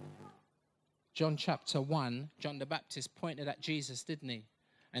 John chapter 1, John the Baptist pointed at Jesus, didn't he?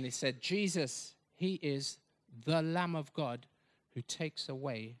 And he said, Jesus, he is the Lamb of God who takes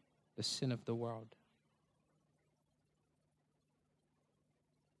away the sin of the world.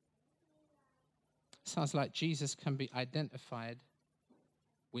 Sounds like Jesus can be identified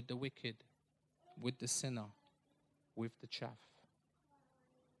with the wicked, with the sinner, with the chaff.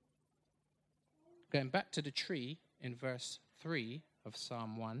 Going back to the tree in verse 3 of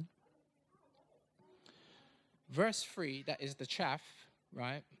Psalm 1. Verse 3, that is the chaff,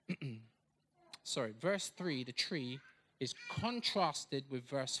 right? Sorry, verse 3, the tree, is contrasted with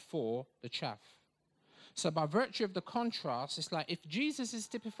verse 4, the chaff. So by virtue of the contrast, it's like if Jesus is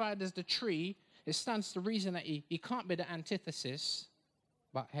typified as the tree, it stands to reason that he can't be the antithesis,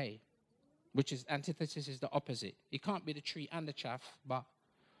 but hey, which is antithesis is the opposite. He can't be the tree and the chaff, but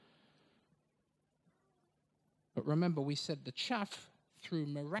remember we said the chaff, through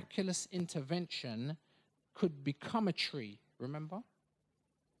miraculous intervention, could become a tree. Remember?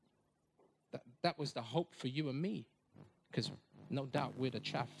 That was the hope for you and me, because no doubt we're the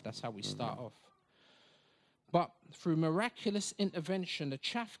chaff. That's how we start off. But through miraculous intervention, the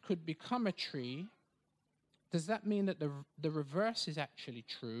chaff could become a tree. Does that mean that the reverse is actually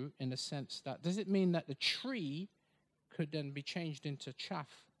true, in the sense that, does it mean that the tree could then be changed into chaff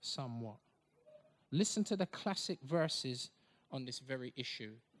somewhat? Listen to the classic verses on this very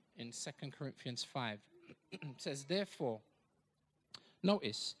issue in 2 Corinthians 5. It says, therefore,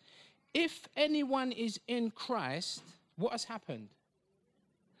 notice, if anyone is in Christ, what has happened?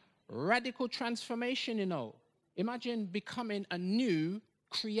 Radical transformation, you know. Imagine becoming a new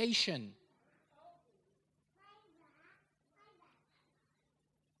creation.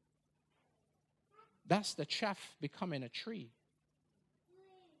 That's the chaff becoming a tree.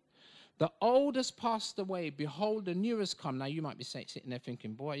 The old has passed away. Behold, the new has come. Now you might be sitting there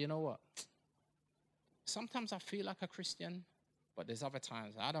thinking, boy, you know what? Sometimes I feel like a Christian, but there's other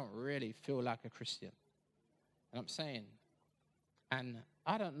times I don't really feel like a Christian. And I'm saying, and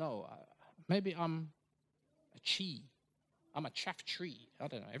I don't know, maybe I'm a tree. I'm a chaff tree. I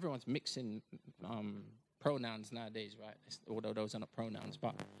don't know. Everyone's mixing pronouns nowadays, right? Although those are not pronouns,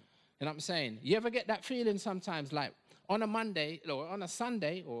 but you know what I'm saying? You ever get that feeling sometimes, like on a Monday or on a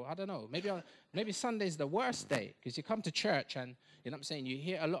Sunday, or I don't know, maybe Sunday's the worst day, because you come to church and, you know what I'm saying, you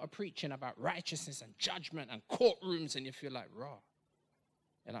hear a lot of preaching about righteousness and judgment and courtrooms, and you feel like raw.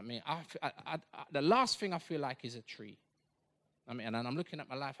 You know what I mean? The last thing I feel like is a tree. I mean, and I'm looking at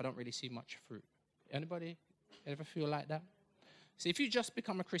my life, I don't really see much fruit. Anybody ever feel like that? See, if you just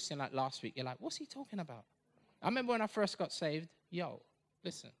become a Christian like last week, you're like, what's he talking about? I remember when I first got saved,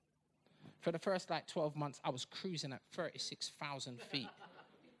 listen. For the first 12 months, I was cruising at 36,000 feet.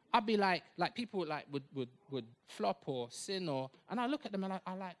 I'd be like people would flop or sin and I look at them and I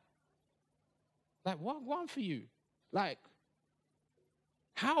what one for you? Like,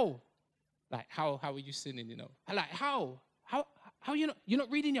 how? Like, how are you sinning, you know? Like, how you're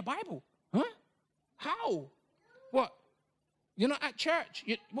not reading your Bible? Huh? How? What? You're not at church?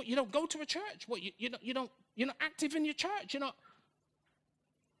 You don't go to a church? What? You're not active in your church? You're not.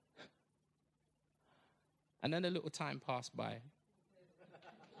 And then a little time passed by.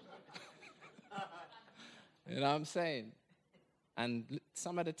 You know what I'm saying? And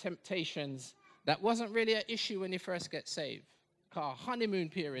some of the temptations, that wasn't really an issue when you first get saved. Honeymoon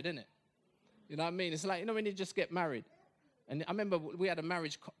period, isn't it? You know what I mean? It's like, you know, when you just get married. And I remember we had a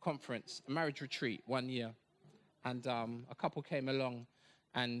marriage conference, a marriage retreat one year. And a couple came along.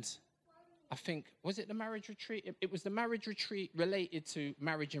 And I think, was it the marriage retreat? It was the marriage retreat related to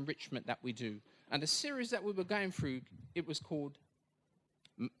marriage enrichment that we do. And the series that we were going through, it was called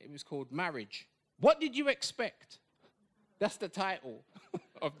Marriage. What did you expect? That's the title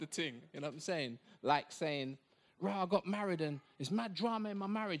of the thing. You know what I'm saying? Like saying, I got married and it's mad drama in my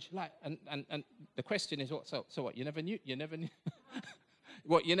marriage. Like, and the question is, what? So what? You never knew? You never knew?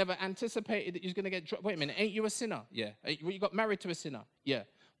 What? You never anticipated that you was going to get dropped? Wait a minute. Ain't you a sinner? Yeah. You got married to a sinner? Yeah.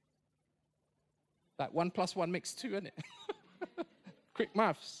 Like 1 + 1 makes 2, isn't it? Quick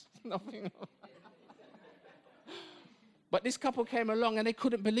maths. Nothing. But this couple came along and they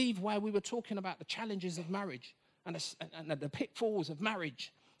couldn't believe why we were talking about the challenges of marriage and the pitfalls of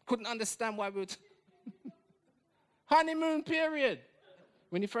marriage. Couldn't understand why we were... Honeymoon period.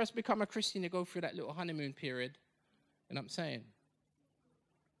 When you first become a Christian, you go through that little honeymoon period. You know what I'm saying?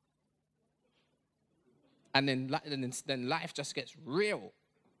 And then life just gets real,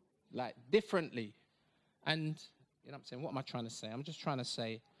 like differently. And, you know what I'm saying? What am I trying to say? I'm just trying to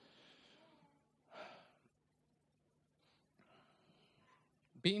say,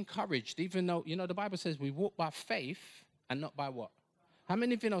 be encouraged, even though, you know, the Bible says we walk by faith and not by what? How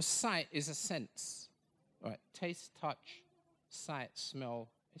many of you know sight is a sense? All right, taste, touch, sight, smell,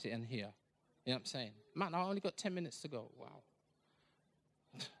 is it in here? You know what I'm saying? Man, I only got 10 minutes to go. Wow.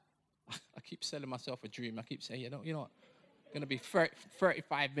 I keep selling myself a dream. I keep saying, you know what? Going to be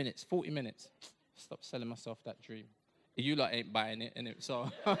 35 minutes, 40 minutes. Stop selling myself that dream. You lot ain't buying it, innit?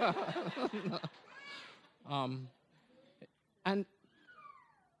 So, and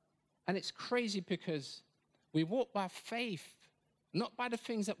it's crazy because we walk by faith, not by the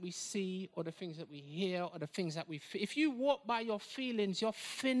things that we see or the things that we hear or the things that we feel. If you walk by your feelings, you're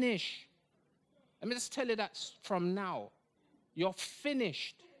finished. Let me just tell you that from now. You're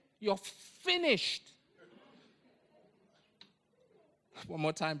finished. You're finished. One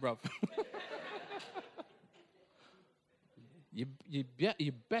more time, bro. You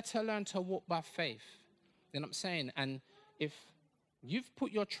better learn to walk by faith. You know what I'm saying? And if you've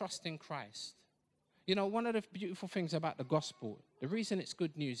put your trust in Christ, you know, one of the beautiful things about the gospel, the reason it's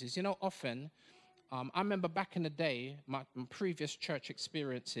good news is, you know, often, I remember back in the day, my previous church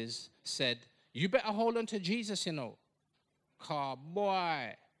experiences said, you better hold on to Jesus, you know.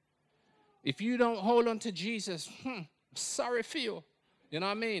 Boy, if you don't hold on to Jesus, sorry for you. You know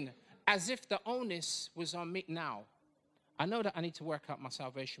what I mean? As if the onus was on me now. I know that I need to work out my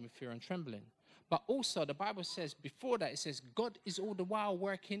salvation with fear and trembling. But also the Bible says before that, it says, God is all the while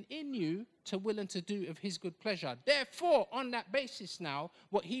working in you to will and to do of his good pleasure. Therefore, on that basis now,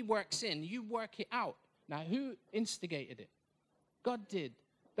 what he works in, you work it out. Now, who instigated it? God did.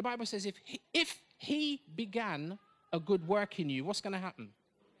 The Bible says if he began a good work in you, what's going to happen?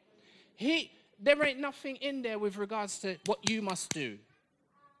 There ain't nothing in there with regards to what you must do.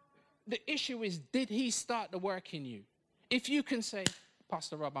 The issue is, did he start the work in you? If you can say,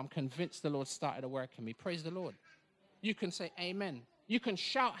 Pastor Rob, I'm convinced the Lord started a work in me, praise the Lord. You can say amen. You can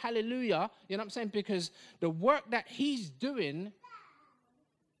shout hallelujah, you know what I'm saying? Because the work that he's doing,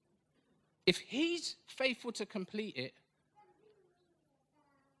 if he's faithful to complete it,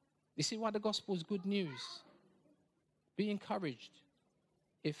 you see why the gospel is good news. Be encouraged.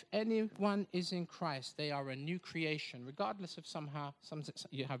 If anyone is in Christ, they are a new creation, regardless of somehow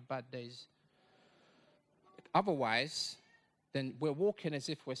you have bad days. Otherwise, then we're walking as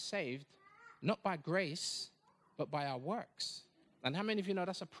if we're saved, not by grace, but by our works. And how many of you know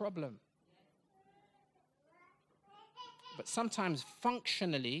that's a problem? But sometimes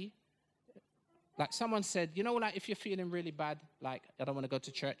functionally, like someone said, you know, like if you're feeling really bad, like I don't want to go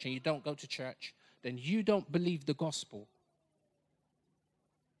to church, and you don't go to church, then you don't believe the gospel.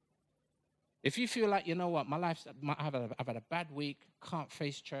 If you feel like, you know what, I've had a bad week, can't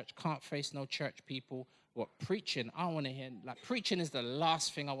face church, can't face no church people, what, preaching, I want to hear, like preaching is the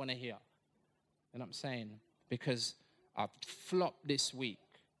last thing I want to hear. You know what I'm saying? Because I've flopped this week.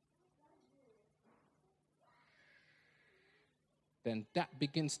 Then that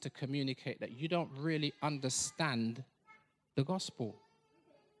begins to communicate that you don't really understand the gospel.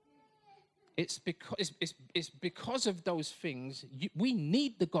 It's because of those things, we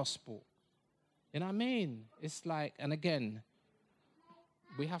need the gospel. You know what I mean? It's like, and again,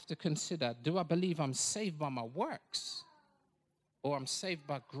 we have to consider, do I believe I'm saved by my works? Or I'm saved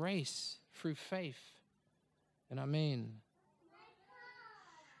by grace through faith? You know what I mean?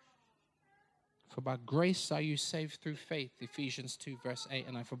 For by grace are you saved through faith, Ephesians 2, verse 8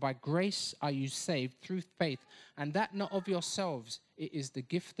 and 9. For by grace are you saved through faith, and that not of yourselves, it is the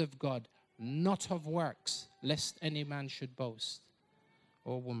gift of God, not of works, lest any man should boast,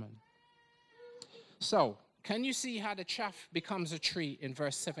 or woman. So, can you see how the chaff becomes a tree in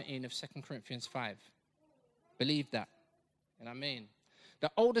verse 17 of 2 Corinthians 5? Believe that. You know what I mean? The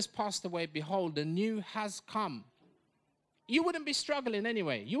old has passed away, behold, the new has come. You wouldn't be struggling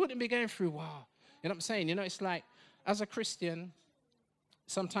anyway. You wouldn't be going through, wow. You know what I'm saying? You know, it's like, as a Christian,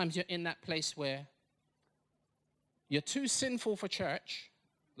 sometimes you're in that place where you're too sinful for church,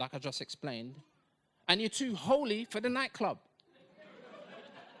 like I just explained, and you're too holy for the nightclub.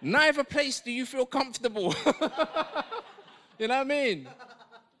 Neither place do you feel comfortable. You know what I mean?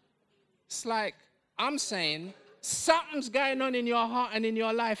 It's like, I'm saying, something's going on in your heart and in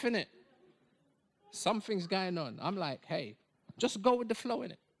your life, innit? Something's going on. I'm like, hey, just go with the flow,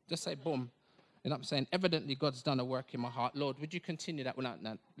 innit? Just say, boom. You know what I'm saying? Evidently, God's done a work in my heart. Lord, would you continue that? Well,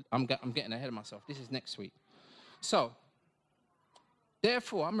 no, I'm getting ahead of myself. This is next week. So,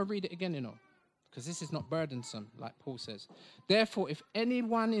 therefore, I'm going to read it again, you know, because this is not burdensome, like Paul says. Therefore, if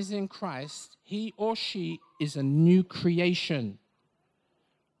anyone is in Christ, he or she is a new creation.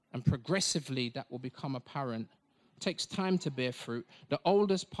 And progressively, that will become apparent. It takes time to bear fruit. The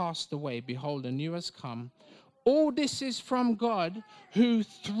old has passed away. Behold, the new has come. All this is from God, who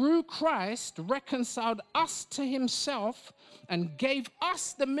through Christ reconciled us to himself and gave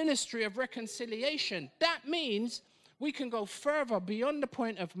us the ministry of reconciliation. That means we can go further beyond the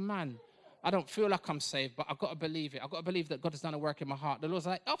point of, man, I don't feel like I'm saved, but I've got to believe it. I've got to believe that God has done a work in my heart. The Lord's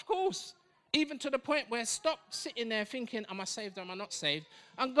like, of course. Even to the point where stop sitting there thinking, am I saved or am I not saved?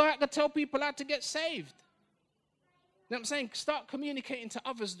 And go out to tell people how to get saved. You know what I'm saying? Start communicating to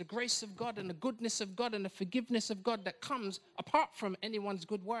others the grace of God and the goodness of God and the forgiveness of God that comes apart from anyone's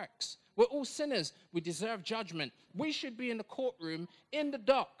good works. We're all sinners. We deserve judgment. We should be in the courtroom, in the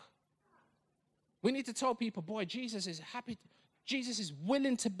dock. We need to tell people, boy, Jesus is happy. Jesus is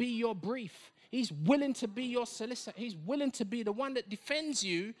willing to be your brief. He's willing to be your solicitor. He's willing to be the one that defends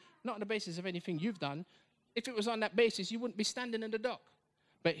you, not on the basis of anything you've done. If it was on that basis, you wouldn't be standing in the dock.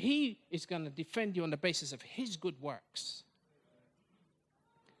 But he is going to defend you on the basis of his good works.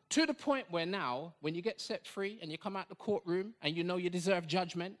 To the point where now, when you get set free and you come out the courtroom and you know you deserve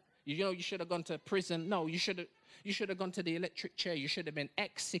judgment, you know you should have gone to prison. No, you should have gone to the electric chair. You should have been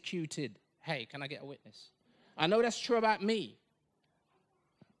executed. Hey, can I get a witness? I know that's true about me.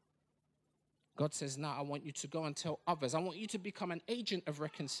 God says, now I want you to go and tell others. I want you to become an agent of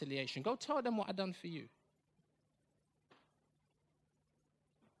reconciliation. Go tell them what I've done for you.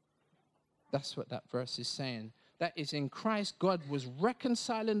 That's what that verse is saying. That is, in Christ, God was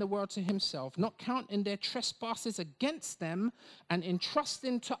reconciling the world to himself, not counting their trespasses against them, and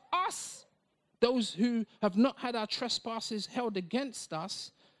entrusting to us, those who have not had our trespasses held against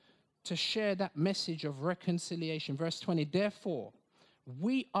us, to share that message of reconciliation. Verse 20, therefore,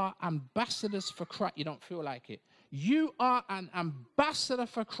 we are ambassadors for Christ. You don't feel like it. You are an ambassador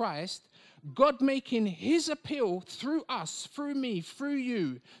for Christ, God making his appeal through us, through me, through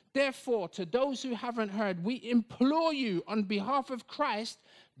you. Therefore, to those who haven't heard, we implore you on behalf of Christ,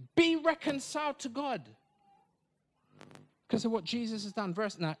 be reconciled to God. Because of what Jesus has done.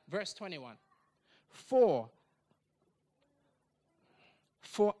 Verse 21. For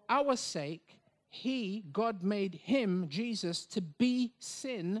our sake, God made him, Jesus, to be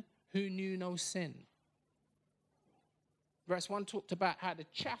sin who knew no sin. Verse 1 talked about how the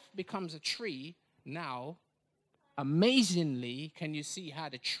chaff becomes a tree. Now, amazingly, can you see how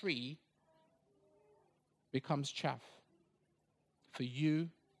the tree becomes chaff for you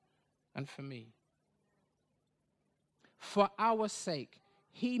and for me? For our sake,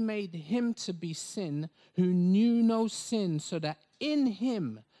 he made him to be sin who knew no sin, so that in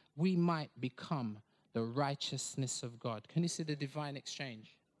him we might become the righteousness of God. Can you see the divine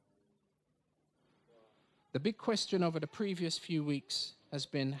exchange? The big question over the previous few weeks has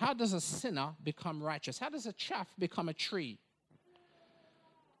been, how does a sinner become righteous? How does a chaff become a tree?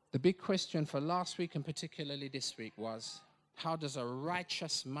 The big question for last week and particularly this week was, how does a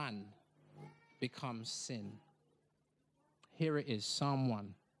righteous man become sin? Here it is, Psalm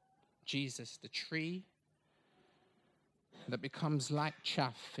 1. Jesus, the tree that becomes like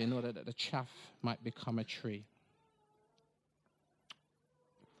chaff in order that the chaff might become a tree.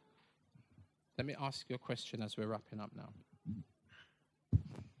 Let me ask you a question as we're wrapping up now.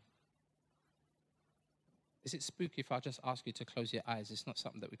 Is it spooky if I just ask you to close your eyes? It's not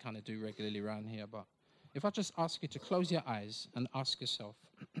something that we kind of do regularly around here, but if I just ask you to close your eyes and ask yourself,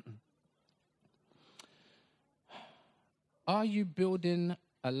 are you building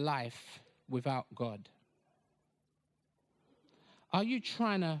a life without God? Are you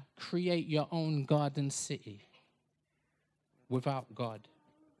trying to create your own garden city without God?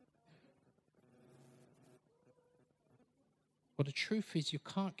 Well, the truth is you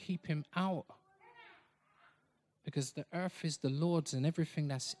can't keep him out, because the earth is the Lord's and everything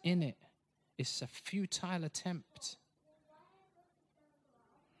that's in it. It's a futile attempt.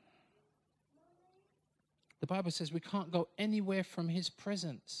 The Bible says we can't go anywhere from his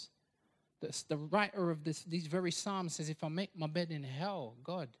presence. The writer of these very psalms says, if I make my bed in hell,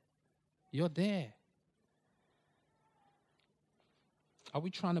 God, you're there. Are we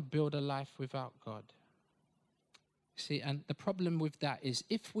trying to build a life without God? See, and the problem with that is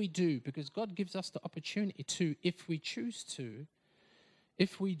if we do, because God gives us the opportunity to, if we choose to,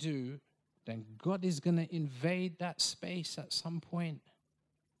 if we do, then God is going to invade that space at some point.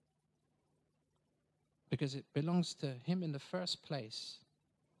 Because it belongs to him in the first place.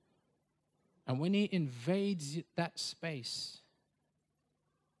 And when he invades that space,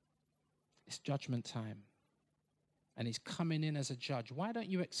 it's judgment time. And he's coming in as a judge. Why don't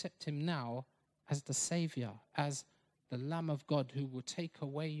you accept him now as the Savior, as the Lamb of God who will take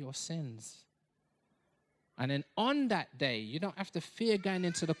away your sins? And then on that day, you don't have to fear going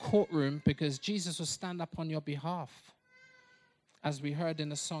into the courtroom, because Jesus will stand up on your behalf. As we heard in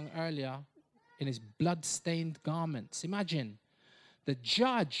the song earlier, in his blood-stained garments. Imagine, the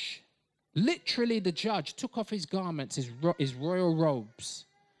judge, literally the judge, took off his garments, his royal robes.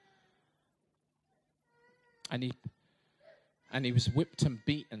 And he was whipped and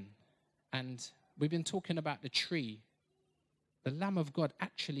beaten. And we've been talking about the tree. The Lamb of God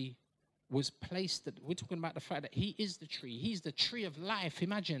actually was placed, we're talking about the fact that he is the tree. He's the tree of life.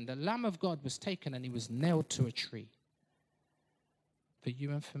 Imagine, the Lamb of God was taken and he was nailed to a tree. For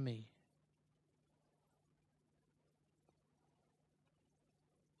you and for me.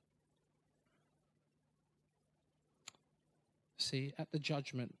 See, at the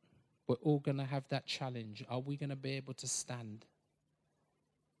judgment, we're all going to have that challenge. Are we going to be able to stand?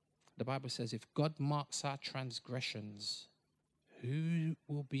 The Bible says, if God marks our transgressions, who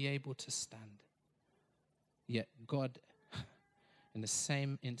will be able to stand? Yet God, in the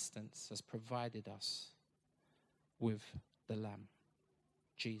same instance, has provided us with the Lamb,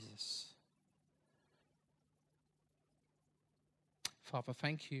 Jesus. Father,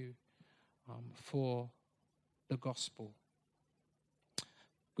 thank you for the gospel.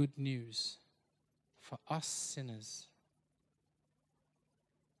 Good news for us sinners.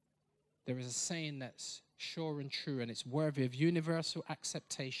 There is a saying that's sure and true, and it's worthy of universal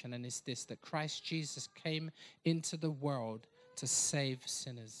acceptation, and it's this, that Christ Jesus came into the world to save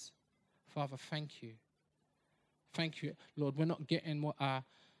sinners. Father, thank you. Thank you, Lord. We're not getting what our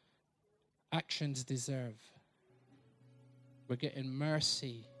actions deserve. We're getting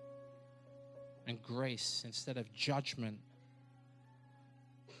mercy and grace instead of judgment.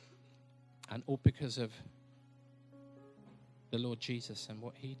 And all because of the Lord Jesus and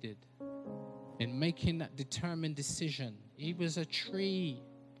what he did. In making that determined decision. He was a tree.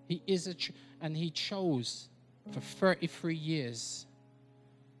 He is a tree. And he chose for 33 years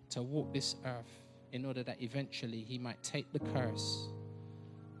to walk this earth in order that eventually he might take the curse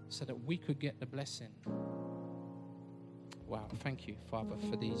so that we could get the blessing. Wow, thank you, Father,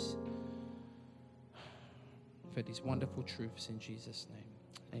 for these wonderful truths in Jesus' name.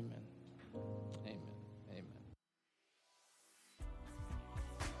 Amen. Amen. Amen.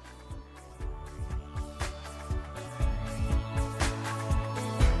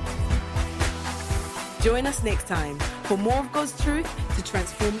 Join us next time for more of God's truth to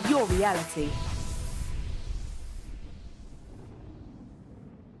transform your reality.